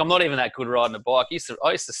well. I'm not even that good riding a bike. I used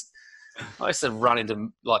to run into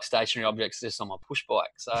stationary objects just on my push bike.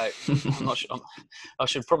 So I'm not sure. I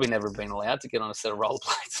should probably never have been allowed to get on a set of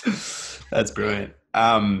rollerblades. That's brilliant.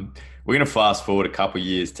 We're going to fast forward a couple of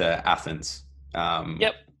years to Athens.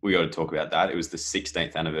 Yep. We got to talk about that. It was the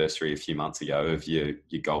 16th anniversary a few months ago of your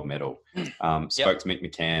gold medal. Spoke to Mick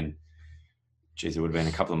McCann. Geez, it would have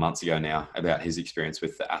been a couple of months ago now about his experience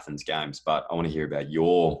with the Athens Games. But I want to hear about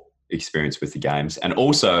your experience with the games and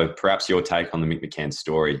also perhaps your take on the Mick McCann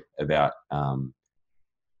story about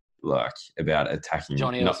attacking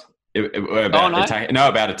Johnny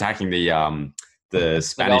about attacking the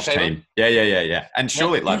Spanish team. Yeah. And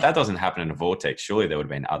surely that doesn't happen in a vortex. Surely there would have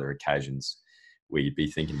been other occasions where you'd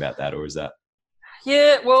be thinking about that, or is that?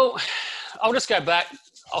 Yeah, well, I'll just go back.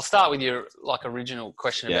 I'll start with your original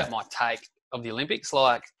question about my take of the Olympics.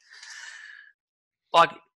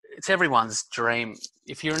 It's everyone's dream.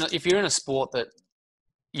 If you're in a sport that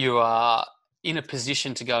you are in a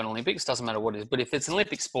position to go to Olympics, doesn't matter what it is, but if it's an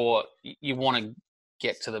Olympic sport, you want to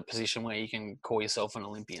get to the position where you can call yourself an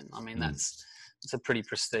Olympian. I mean, it's a pretty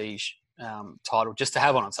prestige title just to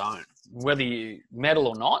have on its own. Whether you medal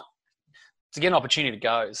or not, to get an opportunity to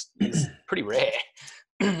go is pretty rare.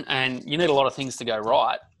 And you need a lot of things to go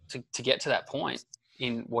right to get to that point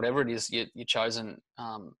in whatever it is your chosen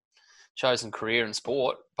career in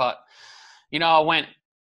sport. But, I went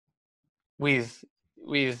with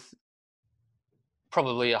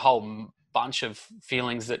probably a whole bunch of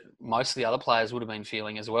feelings that most of the other players would have been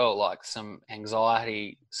feeling as well, like some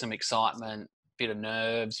anxiety, some excitement, bit of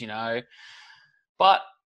nerves, But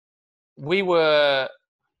we were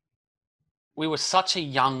such a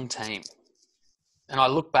young team. And I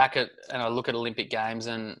look back at Olympic Games,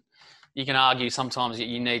 and you can argue sometimes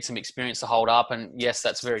you need some experience to hold up. And yes,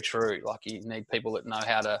 that's very true. Like, you need people that know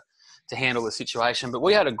how to handle the situation. But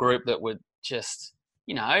we had a group that were just,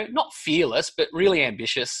 not fearless, but really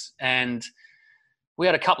ambitious. And we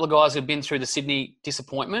had a couple of guys who'd been through the Sydney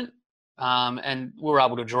disappointment, and we were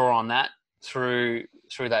able to draw on that through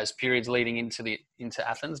those periods leading into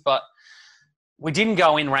Athens. But we didn't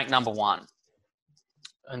go in ranked number one.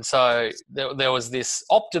 And so there was this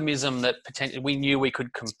optimism that potentially we knew we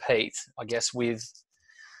could compete, I guess, with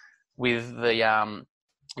the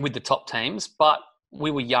top teams, but we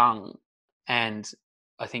were young and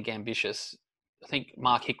I think ambitious. I think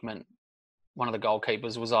Mark Hickman, one of the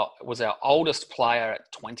goalkeepers, was our oldest player at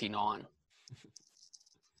 29.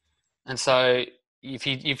 And so if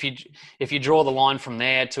you draw the line from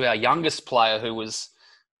there to our youngest player, who was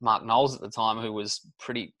Mark Knowles at the time, who was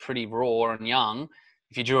pretty raw and young.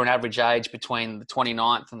 If you drew an average age between the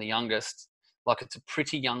 29th and the youngest, like, it's a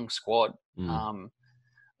pretty young squad. And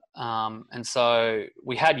so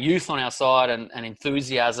we had youth on our side and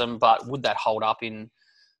enthusiasm, but would that hold up in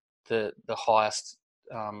the highest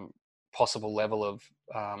possible level of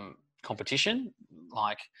competition?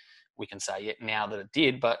 Like, we can say it now that it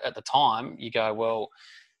did, but at the time you go, well,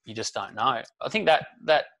 you just don't know. I think that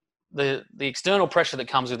the external pressure that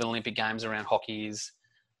comes with the Olympic Games around hockey it's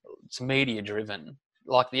media driven.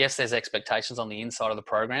 Like, yes, there's expectations on the inside of the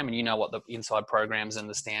program, and you know what the inside programs and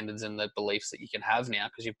the standards and the beliefs that you can have now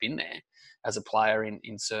because you've been there as a player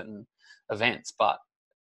in certain events. But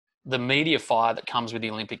the media fire that comes with the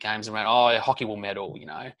Olympic Games around, hockey will medal, we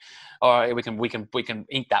can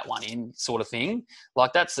ink that one in, sort of thing.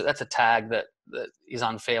 Like, that's a tag that is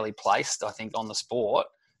unfairly placed, I think, on the sport.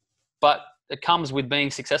 But it comes with being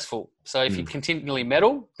successful. So if you continually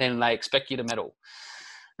medal, then they expect you to medal.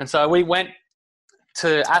 And so we went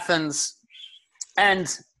to Athens,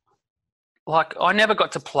 and like, I never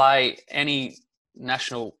got to play any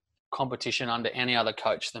national competition under any other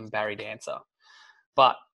coach than Barry Dancer.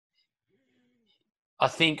 But I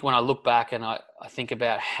think when I look back and I think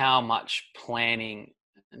about how much planning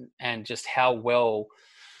and just how well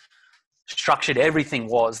structured everything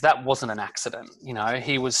was, that wasn't an accident.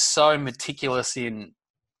 He was so meticulous in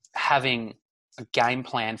having a game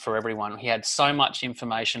plan for everyone. He had so much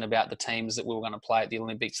information about the teams that we were going to play at the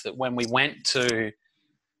Olympics that when we went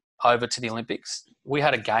over to the Olympics, we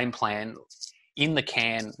had a game plan in the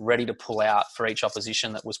can ready to pull out for each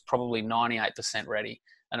opposition that was probably 98% ready.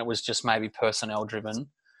 And it was just maybe personnel driven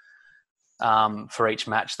for each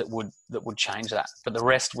match that would change that. But the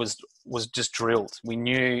rest was just drilled. We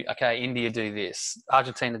knew, okay, India do this,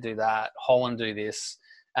 Argentina do that, Holland do this.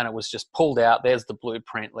 And it was just pulled out. There's the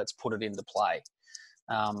blueprint. Let's put it into play.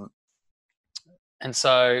 And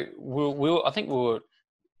so I think we were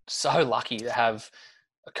so lucky to have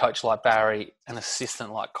a coach like Barry, an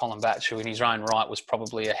assistant like Colin Batch, who in his own right was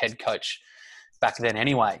probably a head coach back then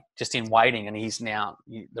anyway, just in waiting. And he's now,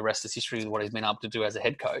 the rest is history of what he's been able to do as a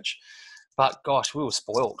head coach. But gosh, we were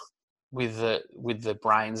spoiled with the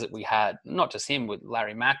brains that we had. Not just him, with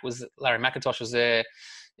Larry McIntosh was there,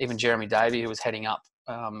 even Jeremy Davey, who was heading up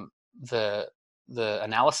the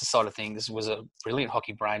analysis side of things, was a brilliant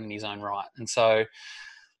hockey brain in his own right. And so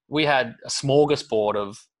we had a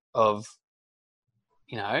smorgasbord of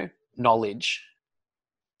knowledge,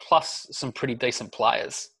 plus some pretty decent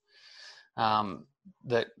players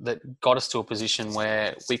that got us to a position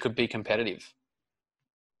where we could be competitive.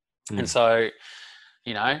 And so,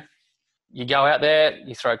 you go out there,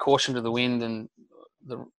 you throw caution to the wind, and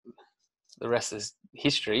the rest is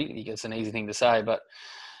history. It's an easy thing to say, but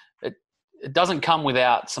it doesn't come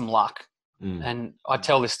without some luck. And I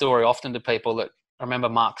tell this story often to people that I remember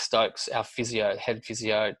Mark Stokes, our head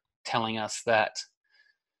physio, telling us that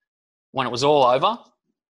when it was all over,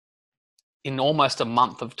 in almost a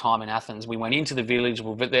month of time in Athens, we went into the village.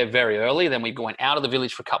 We were there very early. Then we went out of the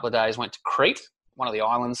village for a couple of days, went to Crete, one of the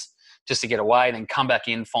islands, just to get away, then come back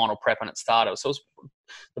in, final prep, and it started. So it was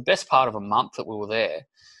the best part of a month that we were there.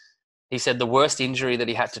 he said the worst injury that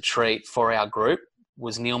he had to treat for our group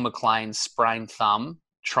was Neil McLean's sprained thumb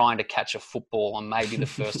trying to catch a football on maybe the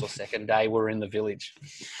first or second day we were in the village.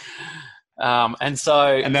 And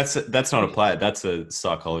that's not a player, that's a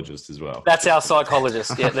psychologist as well. That's our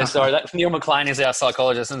psychologist. Yeah, sorry, Neil McLean is our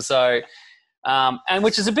psychologist. And so, and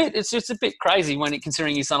which is it's just a bit crazy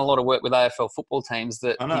considering he's done a lot of work with AFL football teams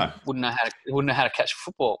that he wouldn't know how to catch a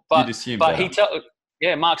football. But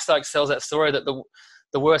Mark Stokes tells that story that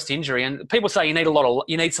the worst injury, and people say you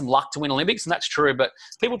need some luck to win Olympics, and that's true. But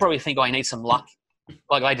people probably think, you need some luck,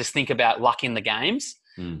 like they just think about luck in the games.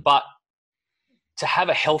 But to have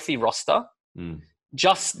a healthy roster,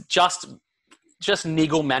 just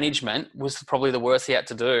niggle management was probably the worst he had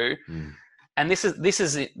to do. And this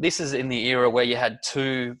is in the era where you had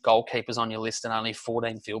 2 goalkeepers on your list and only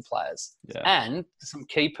 14 field players, and some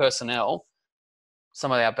key personnel.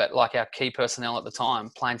 Some of our key personnel at the time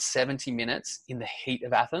playing 70 minutes in the heat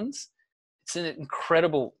of Athens. It's an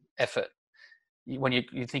incredible effort when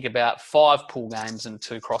you think about 5 pool games and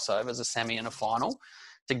 2 crossovers, a semi and a final,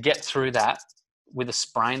 to get through that with a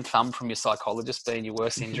sprained thumb from your psychologist being your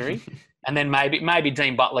worst injury. And then maybe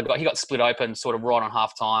Dean Butler got split open sort of right on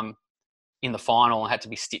half time in the final and had to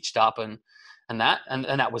be stitched up and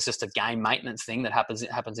that was just a game maintenance thing that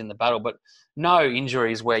happens in the battle. But no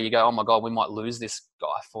injuries where you go, oh my God, we might lose this guy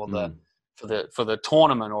for the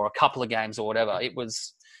tournament or a couple of games or whatever. It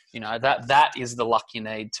was, that is the luck you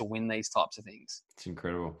need to win these types of things. It's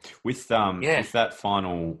incredible. With that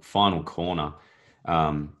final corner,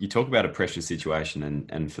 you talk about a pressure situation,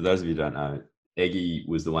 and for those of you who don't know, Eggy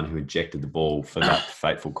was the one who ejected the ball for that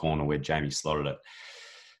fateful corner where Jamie slotted it.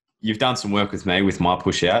 You've done some work with me with my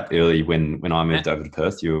push out early when I moved over to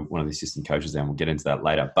Perth. You were one of the assistant coaches there, and we'll get into that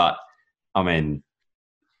later. But, I mean,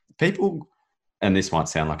 people, and this might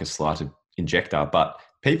sound like a slighted injector, but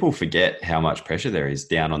people forget how much pressure there is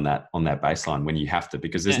down on that baseline when you have to,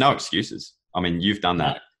 because there's no excuses. I mean, you've done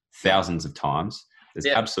that thousands of times. There's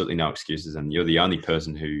absolutely no excuses, and you're the only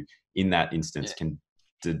person who, in that instance, can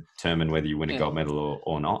determine whether you win a gold medal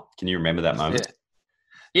or not. Can you remember that moment?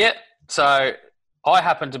 Yeah. So I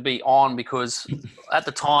happened to be on because at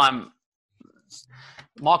the time,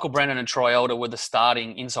 Michael Brennan and Troy Elder were the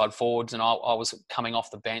starting inside forwards, and I was coming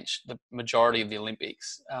off the bench the majority of the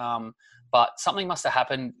Olympics. But something must have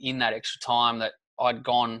happened in that extra time that I'd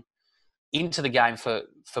gone into the game for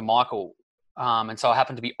Michael. And so I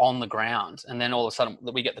happened to be on the ground, and then all of a sudden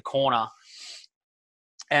we get the corner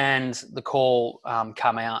and the call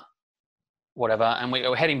come out, whatever. And we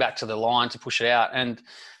were heading back to the line to push it out. And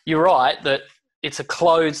you're right that it's a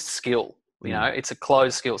closed skill. It's a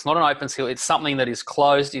closed skill. It's not an open skill. It's something that is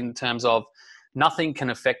closed in terms of nothing can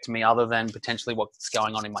affect me other than potentially what's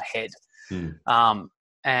going on in my head.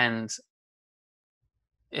 And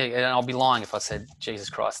I'll be lying if I said, Jesus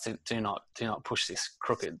Christ, do not push this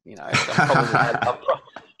crooked.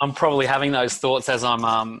 I'm probably having those thoughts as I'm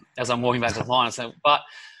walking back to the line. So, but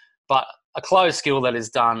a closed skill that is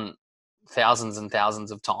done thousands and thousands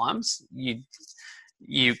of times,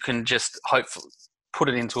 you can just hopefully put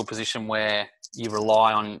it into a position where you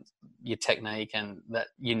rely on your technique and that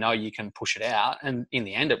you can push it out. And in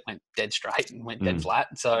the end, it went dead straight and went dead flat.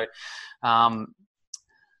 So,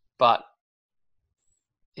 but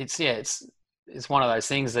it's one of those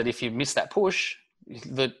things that if you miss that push,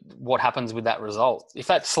 what happens with that result? If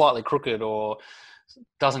that's slightly crooked or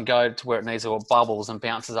doesn't go to where it needs or bubbles and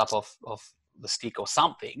bounces up off the stick or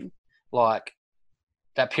something, like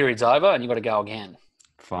that period's over and you've got to go again.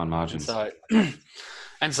 Fine margins.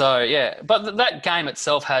 And so, yeah. But that game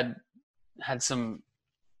itself had some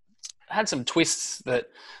twists that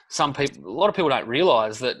a lot of people don't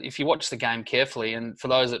realise, that if you watch the game carefully, and for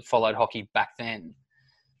those that followed hockey back then,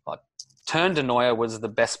 like Turn de Nooijer was the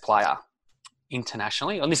best player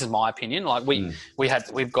internationally, and this is my opinion. Like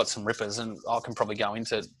we've got some rippers, and I can probably go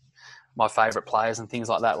into my favourite players and things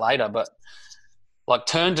like that later. But like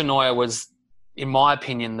Turn de Nooijer was, in my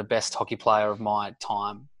opinion, the best hockey player of my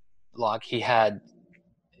time. Like he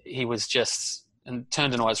was just, and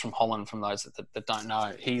Turn de Nooijer is from Holland. From those that don't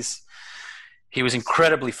know, he was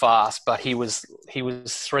incredibly fast, but he was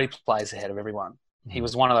 3 plays ahead of everyone. He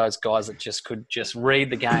was one of those guys that just could just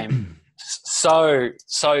read the game so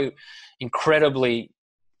incredibly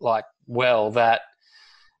well that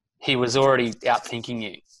he was already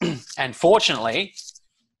outthinking you. And fortunately,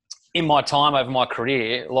 in my time over my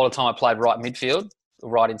career, a lot of time I played right midfield,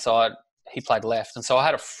 right inside. He played left, and so I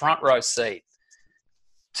had a front row seat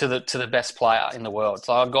to the best player in the world.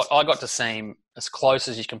 So I got to see him as close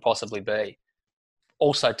as you can possibly be.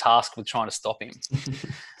 Also tasked with trying to stop him.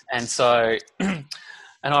 And so, and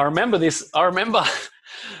I remember this. I remember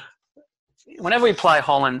whenever we play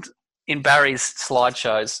Holland, in Barry's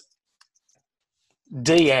slideshows,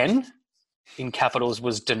 DN in capitals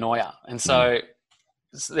was Denoyer. And so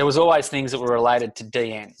there was always things that were related to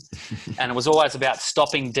DN. And it was always about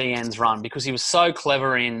stopping DN's run because he was so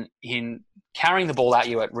clever in carrying the ball at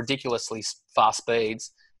you at ridiculously fast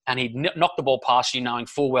speeds. And he'd knock the ball past you knowing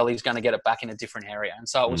full well he's going to get it back in a different area. And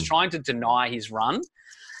so it was trying to deny his run.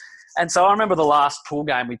 And so I remember the last pool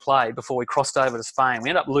game we played before we crossed over to Spain. We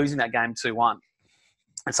ended up losing that game 2-1.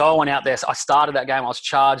 And so I went out there. So I started that game. I was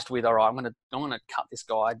charged with, all right, I'm going to cut this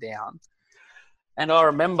guy down. And I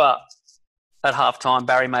remember at halftime,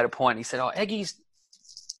 Barry made a point. He said, "Oh, Eggy's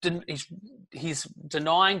he's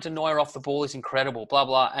denying Denoyer off the ball is incredible, blah,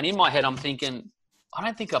 blah." And in my head, I'm thinking, I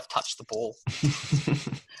don't think I've touched the ball.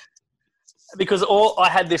 Because I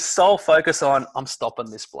had this sole focus on, I'm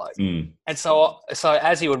stopping this bloke. And so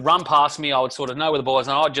as he would run past me, I would sort of know where the ball is,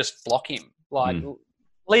 and I'd just block him,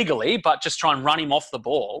 legally, but just try and run him off the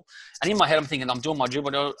ball. And in my head, I'm thinking, I'm doing my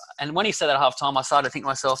dribble. And when he said that at halftime, I started to think to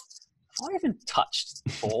myself, have I even touched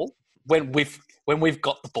the ball when we've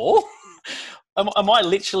got the ball? Am I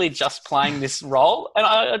literally just playing this role? And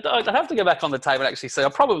I'd have to go back on the tape and actually say I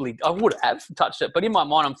would have touched it. But in my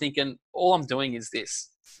mind, I'm thinking, all I'm doing is this.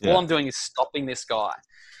 Yeah. All I'm doing is stopping this guy.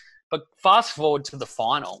 But fast forward to the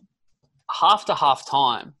final, half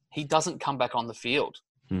time, he doesn't come back on the field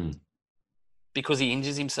because he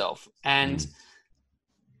injures himself. And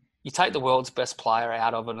you take the world's best player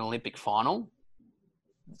out of an Olympic final.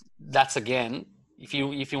 That's, again, if you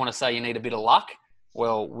want to say you need a bit of luck,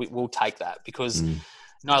 well, we'll take that because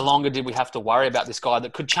no longer did we have to worry about this guy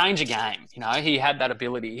that could change a game. You know, he had that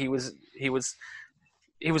ability. He was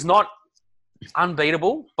not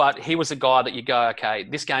unbeatable, but he was a guy that you go, okay,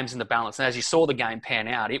 this game's in the balance. And as you saw the game pan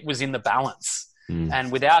out, it was in the balance.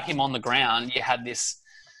 And without him on the ground, you had this,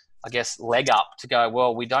 I guess, leg up to go,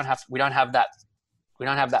 well, we don't have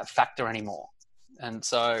that factor anymore. And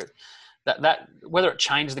so that whether it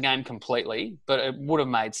changed the game completely, but it would have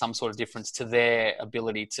made some sort of difference to their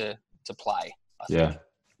ability to play. Yeah,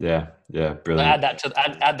 brilliant.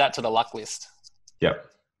 Add that to the luck list. Yep,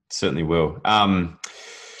 certainly will.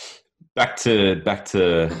 Back to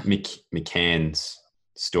McCann's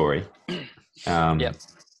story. Yep.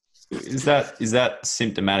 Is that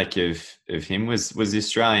symptomatic of him? Was the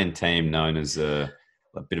Australian team known as a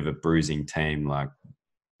bit of a bruising team, like a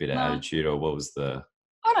bit of attitude, or what was the?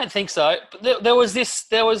 I don't think so. There was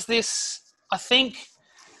this, I think,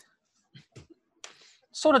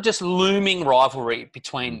 sort of just looming rivalry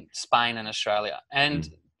between Spain and Australia. And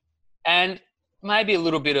maybe a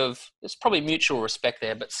little bit of, there's probably mutual respect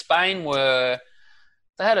there, but Spain they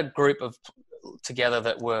had a group of together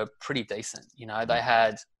that were pretty decent. You know, they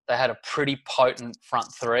had a pretty potent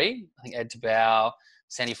front three. I think Ed Tabau,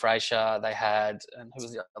 Sandy Fraser, they had, and who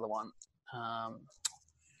was the other one?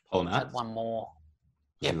 Polomat. Had one more.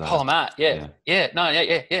 Yeah, Polomat. Yeah.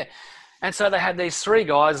 And so they had these three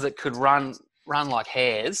guys that could run like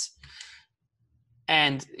hares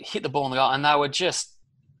and hit the ball in the goal, and they were just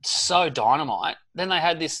so dynamite. Then they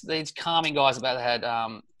had these calming guys. They had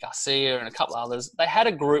Garcia and a couple of others. They had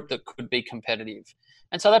a group that could be competitive,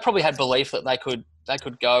 and so they probably had belief that they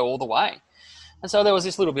could go all the way. And so there was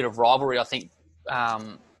this little bit of rivalry, I think,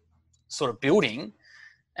 sort of building.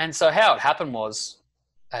 And so how it happened was,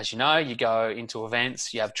 as you know, you go into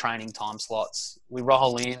events, you have training time slots. We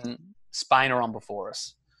roll in, Spain are on before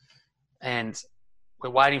us. And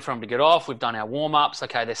we're waiting for them to get off. We've done our warm-ups.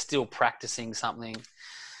 Okay, they're still practicing something.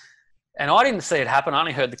 And I didn't see it happen. I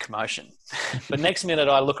only heard the commotion. But next minute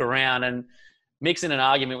I look around and Mick's in an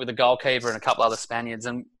argument with the goalkeeper and a couple other Spaniards.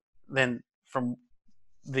 And then from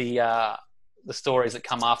the stories that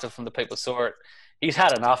come after from the people who saw it, he's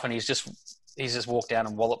had enough and he's just walked down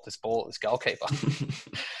and walloped this ball at this goalkeeper.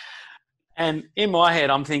 And in my head,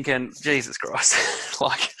 I'm thinking, Jesus Christ,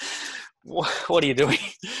 like, what are you doing?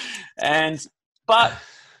 But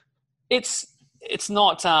it's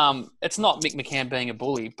not Mick McCann being a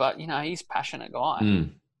bully, but you know, he's a passionate guy.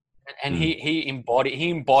 And he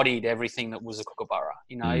embodied everything that was a Kookaburra.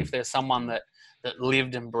 You know, if there's someone that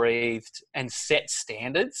lived and breathed and set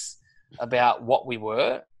standards about what we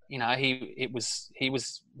were, you know, he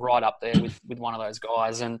was right up there with one of those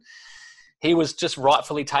guys, and he was just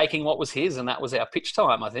rightfully taking what was his, and that was our pitch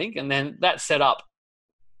time, I think. And then that set up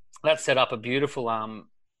a beautiful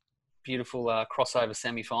crossover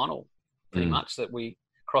semi-final, pretty much, that we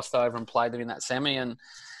crossed over and played them in that semi and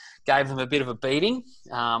gave them a bit of a beating,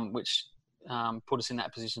 which put us in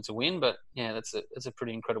that position to win. But yeah, that's a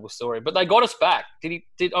pretty incredible story. But they got us back.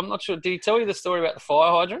 I'm not sure. Did he tell you the story about the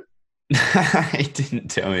fire hydrant? He didn't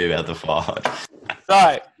tell me about the fire hydrant.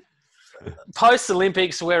 So post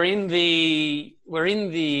Olympics, we're in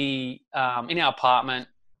our apartment,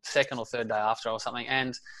 second or third day after or something,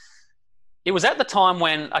 and it was at the time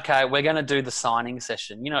when, okay, we're going to do the signing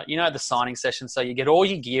session. You know the signing session. So you get all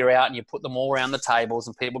your gear out and you put them all around the tables,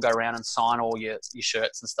 and people go around and sign all your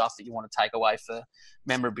shirts and stuff that you want to take away for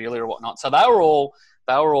memorabilia or whatnot. So they were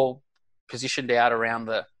all positioned out around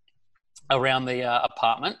the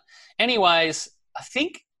apartment. Anyways, I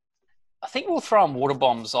think we were throwing water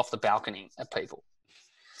bombs off the balcony at people,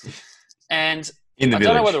 and In the I village.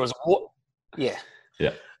 don't know whether it was yeah.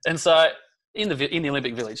 And so in the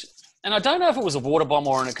Olympic Village. And I don't know if it was a water bomb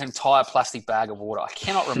or an entire plastic bag of water. I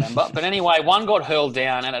cannot remember. But anyway, one got hurled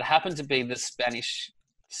down, and it happened to be the Spanish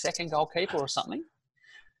second goalkeeper or something.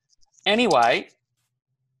 Anyway,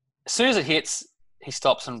 as soon as it hits, he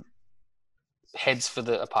stops and heads for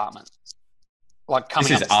the apartment. Like coming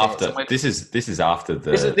This is up the after. This is after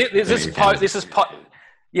the.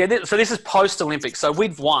 This is post Olympics. So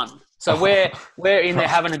we've won. So we're in there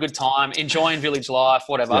having a good time, enjoying village life,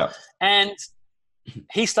 whatever. Yeah. And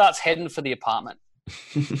he starts heading for the apartment.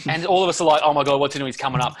 And all of us are like, oh my God, what's he doing? He's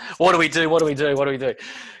coming up. What do we do?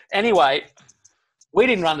 Anyway, we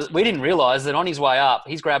didn't realize that on his way up,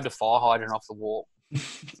 he's grabbed a fire hydrant off the wall.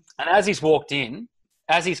 And as he's walked in,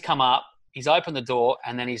 as he's come up, he's opened the door,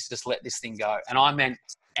 and then he's just let this thing go. And I meant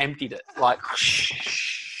emptied it. Like,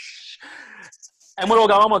 and we're all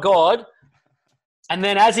going, oh my God. And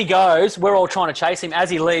then as he goes, we're all trying to chase him. As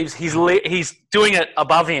he leaves, he's doing it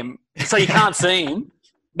above him, so you can't see him.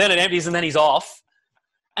 Then it empties, and then he's off.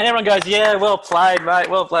 And everyone goes, yeah, well played, mate,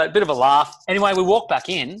 well played. Bit of a laugh. Anyway, we walk back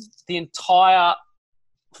in. The entire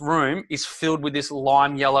room is filled with this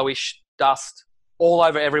lime yellowish dust all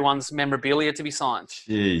over everyone's memorabilia to be signed.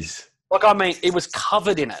 Jeez. Like, I mean, it was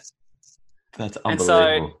covered in it. That's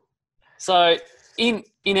unbelievable. So in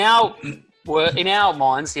our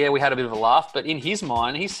minds, yeah, we had a bit of a laugh, but in his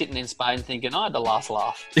mind, he's sitting in Spain thinking, I had the last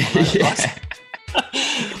laugh. Yeah.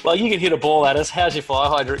 Well, you can hit a ball at us. How's your fire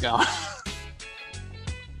hydrant going?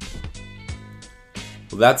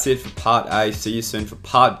 Well, that's it for part A. See you soon for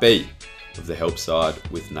part B of the Help Side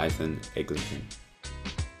with Nathan Eglington.